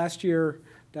 Last year,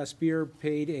 Das Bier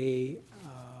paid a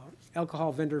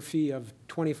alcohol vendor fee of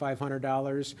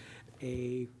 $2,500,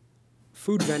 a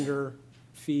food vendor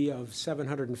fee of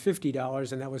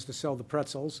 $750, and that was to sell the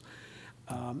pretzels.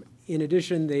 In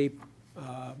addition, they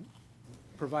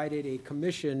provided a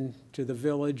commission to the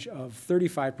village of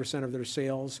 35% of their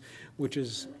sales, which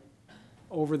is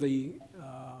over the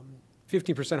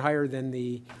 15% higher than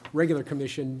the regular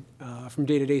commission from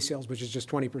day-to-day sales, which is just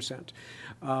 20%.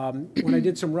 When I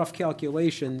did some rough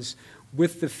calculations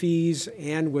with the fees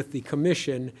and with the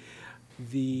commission,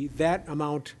 that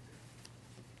amount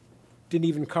didn't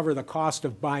even cover the cost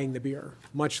of buying the beer,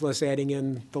 much less adding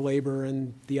in the labor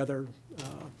and the other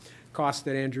costs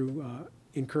that Andrew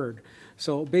incurred.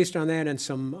 So based on that and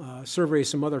some surveys,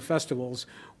 some other festivals,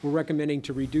 we're recommending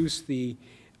to reduce the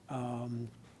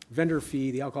vendor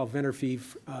fee, the alcohol vendor fee,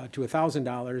 to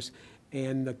 $1,000,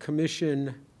 and the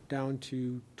commission down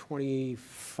to 25%.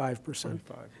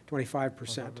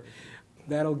 25%.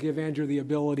 That'll give Andrew the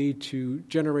ability to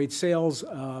generate sales,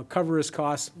 cover his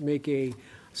costs, make a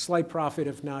slight profit,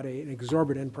 if not an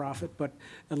exorbitant profit, but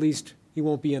at least he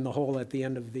won't be in the hole at the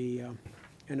end of the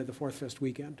Fourth Fest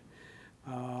weekend.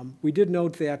 We did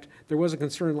note that there was a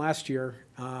concern last year,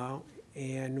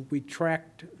 and we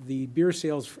tracked the beer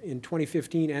sales in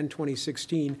 2015 and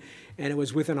 2016, and it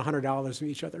was within $100 of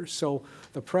each other. So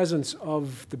the presence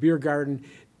of the beer garden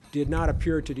did not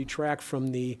appear to detract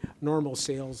from the normal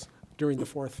sales during the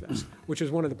Fourth Fest, which is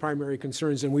one of the primary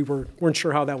concerns, and we weren't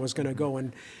sure how that was going to go,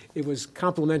 and it was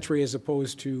complementary as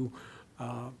opposed to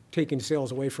taking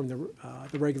sales away from the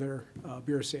regular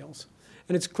beer sales.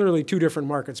 And it's clearly two different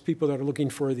markets, people that are looking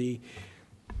for the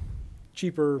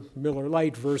cheaper Miller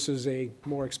Lite versus a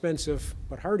more expensive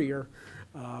but heartier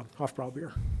Hofbrau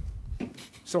beer.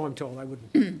 So I'm told. I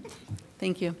would.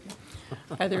 Thank you.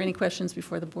 Are there any questions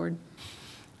before the board?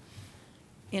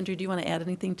 Andrew, do you want to add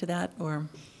anything to that, or?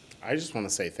 I just want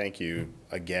to say thank you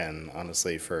again,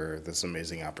 honestly, for this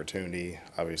amazing opportunity.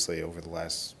 Obviously, over the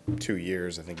last 2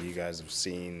 years, I think you guys have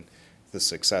seen the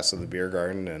success of the beer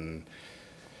garden and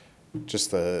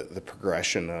just the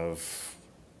progression of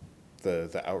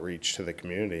the outreach to the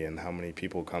community and how many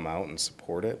people come out and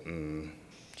support it, and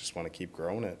just want to keep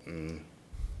growing it and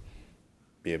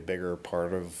be a bigger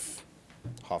part of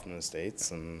Hoffman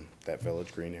Estates and that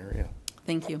Village Green area.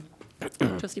 Thank you.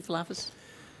 Trustee Falafis?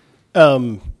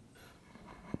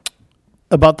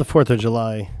 About the 4th of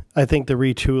July, I think the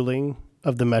retooling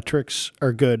of the metrics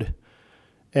are good.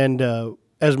 And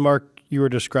as Mark, you were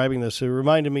describing this, it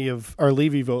reminded me of our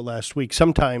Levy vote last week.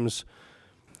 Sometimes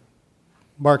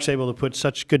Mark's able to put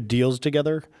such good deals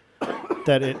together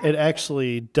that it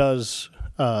actually does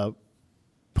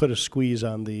put a squeeze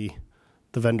on the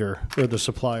vendor or the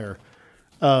supplier.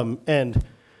 And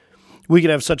we could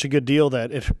have such a good deal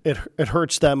that it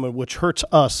hurts them, which hurts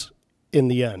us in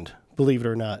the end, believe it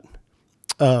or not.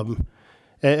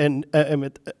 And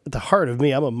at the heart of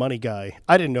me, I'm a money guy.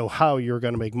 I didn't know how you were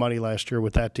going to make money last year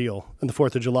with that deal and the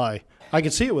 4th of July. I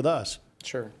could see it with us.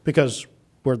 Sure. Because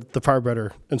we're the far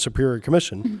better and superior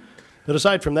commission. But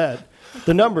aside from that,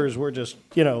 the numbers were just,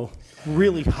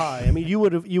 really high. I mean, you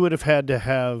would have had to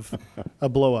have a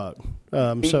blowout.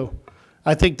 So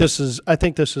I think this is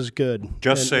good.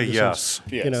 Just say in yes.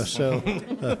 sense.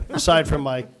 So aside from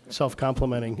my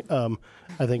self-complimenting,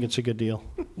 I think it's a good deal.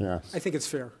 Yes. I think it's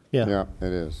fair. Yeah. Yeah,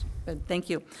 it is. Good, thank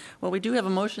you. Well, we do have a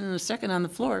motion and a second on the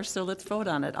floor, so let's vote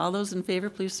on it. All those in favor,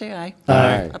 please say aye.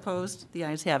 Aye. Opposed? The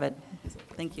ayes have it.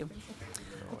 Thank you.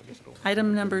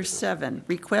 Item number 7,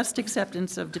 request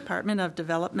acceptance of Department of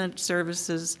Development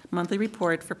Services monthly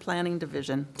report for Planning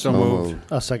Division. So moved.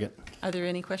 I'll second. Are there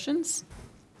any questions?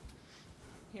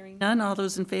 Hearing none, all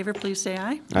those in favor, please say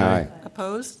aye. Aye.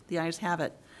 Opposed? The ayes have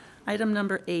it. Item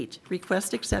number 8,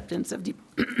 request acceptance of,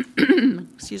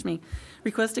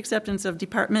 request acceptance of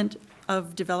Department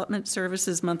of Development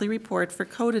Services monthly report for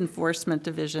Code Enforcement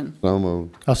Division. So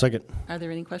moved. I'll second. Are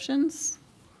there any questions?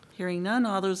 Hearing none,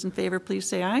 all those in favor, please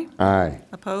say aye. Aye.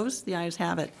 Opposed? The ayes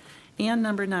have it. And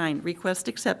number 9, request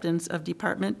acceptance of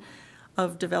Department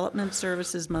of Development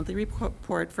Services monthly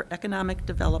report for Economic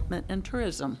Development and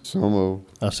Tourism. So moved.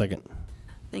 I'll second.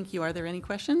 Thank you. Are there any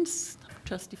questions?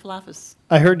 Trustee Falafis.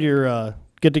 I heard your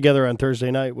get-together on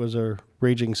Thursday night was a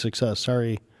raging success.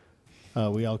 Sorry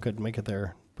we all couldn't make it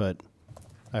there, but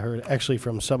I heard actually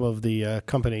from some of the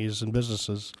companies and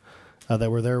businesses that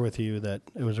were there with you that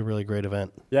it was a really great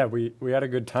event. Yeah, we had a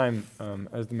good time.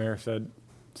 As the mayor said,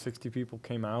 60 people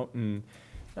came out, and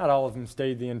not all of them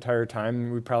stayed the entire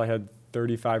time. We probably had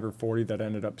 35 or 40 that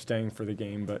ended up staying for the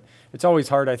game, but it's always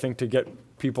hard, I think, to get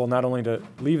people not only to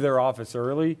leave their office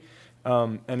early,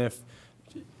 and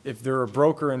if they're a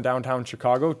broker in downtown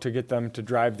Chicago, to get them to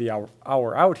drive the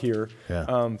hour out here,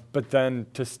 but then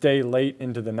to stay late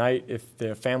into the night if they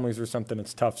have families or something,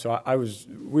 it's tough. So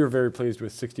we were very pleased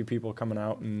with 60 people coming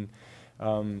out, and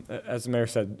as the mayor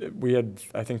said, we had,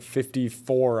 I think,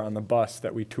 54 on the bus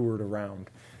that we toured around.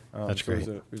 That's great.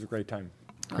 It was a great time.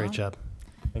 Great job.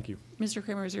 Thank you. Mr.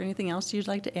 Kramer, is there anything else you'd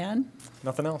like to add?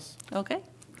 Nothing else. Okay.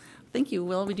 Thank you.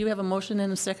 Well, we do have a motion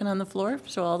and a second on the floor,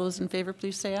 so all those in favor,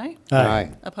 please say aye.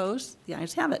 Aye. Opposed? The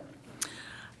ayes have it.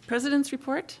 President's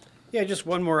report? Yeah, just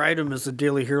one more item as the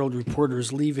Daily Herald reporter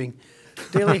is leaving.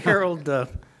 Daily Herald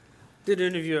did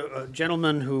interview a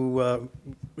gentleman who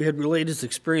had relayed his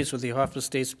experience with the Hoffman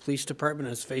Estates Police Department on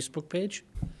his Facebook page.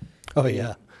 Oh,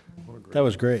 yeah. That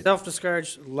was great.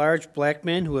 Self-discharged large black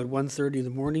man who at 1:30 in the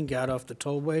morning got off the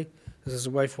tollway because his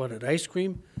wife wanted ice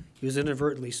cream. He was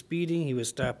inadvertently speeding. He was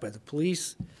stopped by the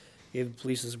police, gave the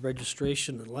police his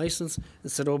registration and license,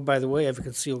 and said, "Oh, by the way, I have a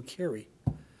concealed carry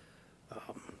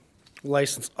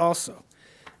license also."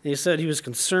 And he said he was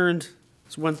concerned.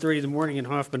 It's 1:30 in the morning in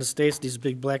Hoffman Estates, and he's a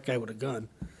big black guy with a gun.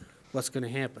 What's going to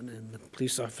happen? And the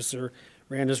police officer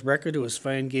ran his record, who was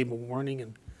fine, gave him a warning,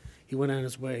 and he went on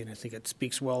his way. And I think it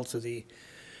speaks well to the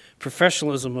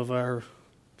professionalism of our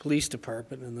police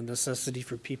department and the necessity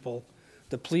for people,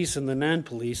 the police and the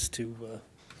non-police, to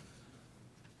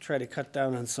try to cut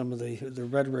down on some of the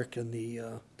rhetoric and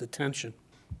the tension.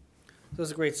 So it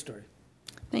was a great story.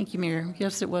 Thank you, Mayor.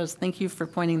 Yes, it was. Thank you for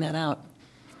pointing that out.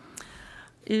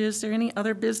 Is there any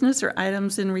other business or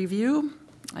items in review?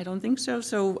 I don't think so,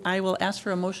 so I will ask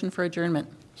for a motion for adjournment.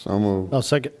 So moved. I'll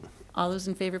second. All those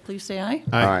in favor, please say aye.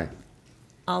 Aye.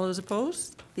 All those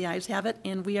opposed? The ayes have it,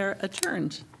 and we are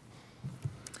adjourned.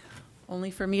 Only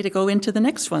for me to go into the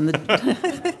next one.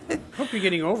 Hope you're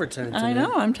getting overtime tonight. I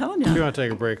know, I'm telling If you you. want to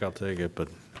take a break, I'll take it, but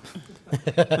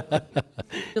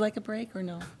You like a break or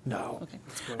no? No. Okay.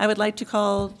 I would like to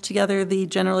call together the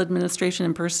General Administration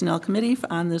and Personnel Committee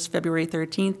on this February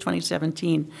 13th,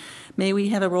 2017. May we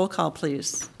have a roll call,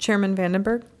 please? Chairman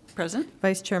Vandenberg, Present?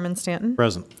 Vice Chairman Stanton,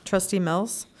 present. Trustee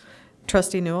Mills,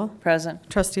 Trustee Newell, Present.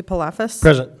 Trustee Palafis.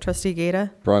 Present. Trustee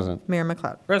Gata, Present. Mayor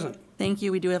McLeod. Present. Thank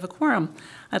you. We do have a quorum.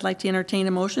 I'd like to entertain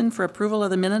a motion for approval of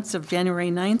the minutes of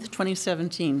January 9th,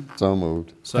 2017. So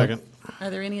moved. Second. Are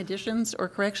there any additions or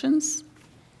corrections?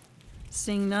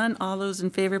 Seeing none, all those in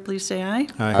favor, please say aye.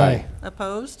 Aye.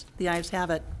 Opposed? The ayes have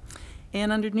it.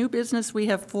 And under new business, we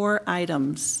have 4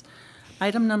 items.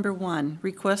 Item number 1,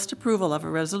 request approval of a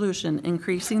resolution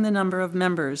increasing the number of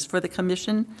members for the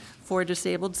Commission for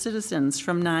Disabled Citizens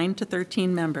from 9 to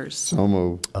 13 members. So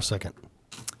moved. I'll second.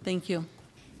 Thank you.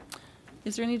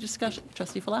 Is there any discussion?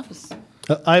 Trustee Falafis?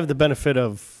 I have the benefit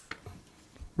of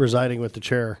residing with the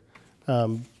chair,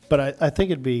 but I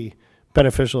think it'd be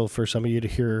beneficial for some of you to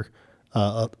hear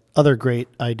other great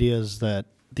ideas that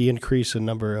the increase in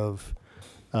number of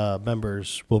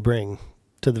members will bring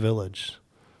to the village.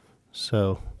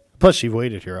 So, plus you've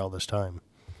waited here all this time.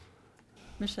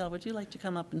 Michelle, would you like to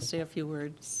come up and say a few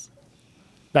words?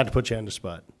 Not to put you on the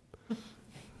spot.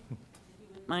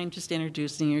 Mind just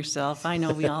introducing yourself? I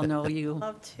know we all know you.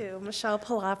 Love to. Michelle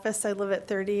Palafis. I live at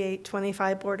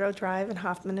 3825 Bordeaux Drive in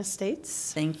Hoffman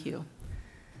Estates. Thank you.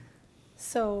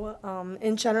 So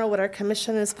in general, what our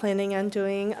commission is planning on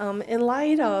doing, in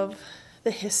light of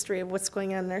the history of what's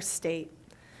going on in our state,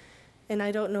 and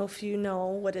I don't know if you know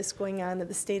what is going on in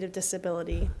the state of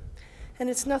disability, and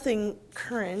it's nothing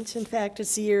current. In fact,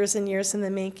 it's years and years in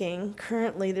the making.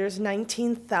 Currently, there's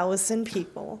 19,000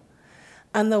 people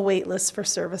on the wait list for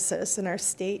services in our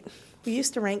state. We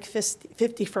used to rank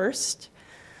 51st,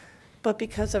 but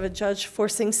because of a judge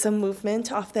forcing some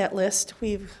movement off that list,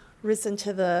 we've risen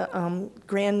to the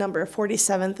grand number,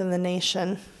 47th in the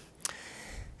nation.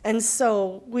 And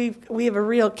so we have a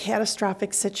real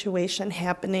catastrophic situation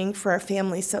happening for our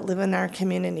families that live in our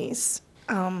communities.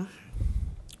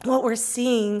 What we're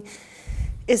seeing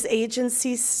is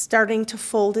agencies starting to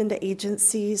fold into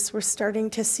agencies. We're starting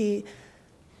to see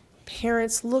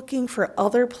parents looking for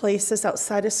other places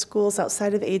outside of schools,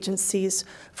 outside of agencies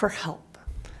for help.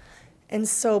 And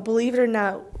so, believe it or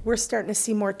not, we're starting to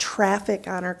see more traffic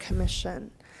on our commission.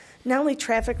 Not only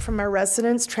traffic from our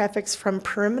residents, traffic from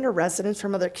perimeter residents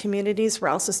from other communities, we're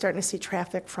also starting to see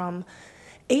traffic from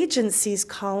agencies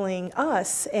calling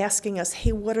us, asking us,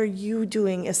 hey, what are you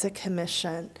doing as a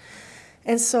commission?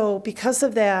 And so because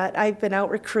of that, I've been out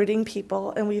recruiting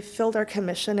people, and we've filled our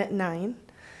commission at 9.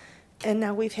 And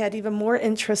now we've had even more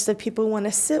interest of people who want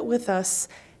to sit with us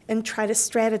and try to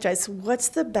strategize what's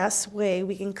the best way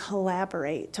we can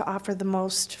collaborate to offer the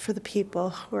most for the people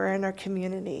who are in our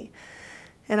community.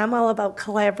 And I'm all about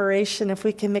collaboration. If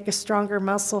we can make a stronger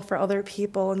muscle for other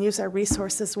people and use our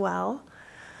resources well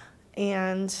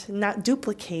and not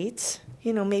duplicate,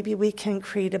 you know, maybe we can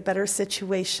create a better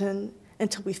situation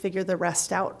until we figure the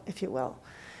rest out, if you will.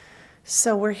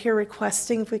 So we're here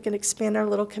requesting if we can expand our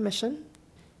little commission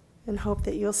and hope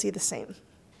that you'll see the same.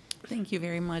 Thank you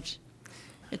very much.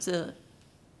 It's a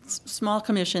small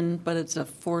commission, but it's a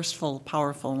forceful,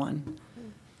 powerful one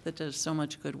that does so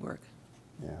much good work.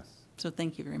 Yes. So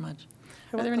thank you very much.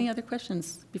 You're Are there any welcome. other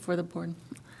questions before the board?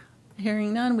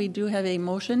 Hearing none, we do have a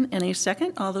motion and a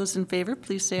second. All those in favor,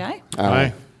 please say aye.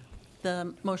 Aye.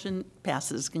 The motion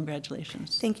passes.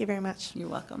 Congratulations. Thank you very much. You're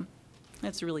welcome.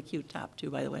 That's a really cute top,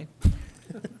 too, by the way.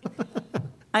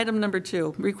 Item number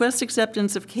 2, request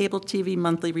acceptance of cable TV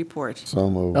monthly report. So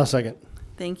moved. I'll second.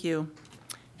 Thank you.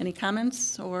 Any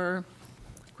comments or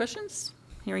questions?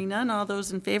 Hearing none, all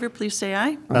those in favor, please say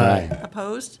aye. Aye.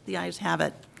 Opposed? The ayes have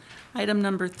it. Item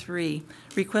number 3,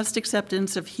 request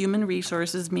acceptance of Human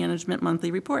Resources Management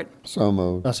Monthly Report. So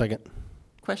moved. I'll second.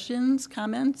 Questions,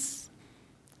 comments?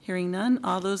 Hearing none,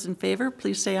 all those in favor,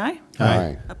 please say aye.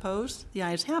 Aye. Opposed? The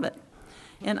ayes have it.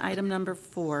 And item number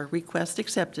 4, request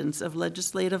acceptance of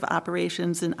Legislative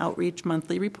Operations and Outreach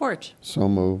Monthly Report. So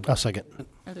moved. I'll second.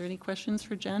 Are there any questions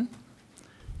for Jen?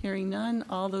 Hearing none,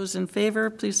 all those in favor,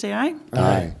 please say aye.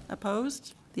 Aye.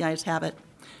 Opposed? The ayes have it.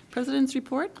 President's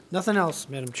report? Nothing else,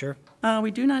 Madam Chair. We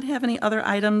do not have any other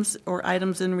items or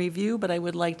items in review, but I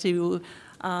would like to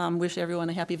wish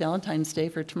everyone a happy Valentine's Day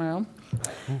for tomorrow.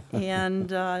 And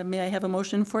may I have a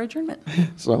motion for adjournment?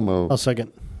 So moved. I'll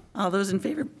second. All those in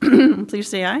favor, please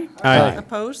say aye. Aye.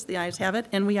 Opposed? The ayes have it,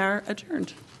 and we are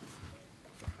adjourned.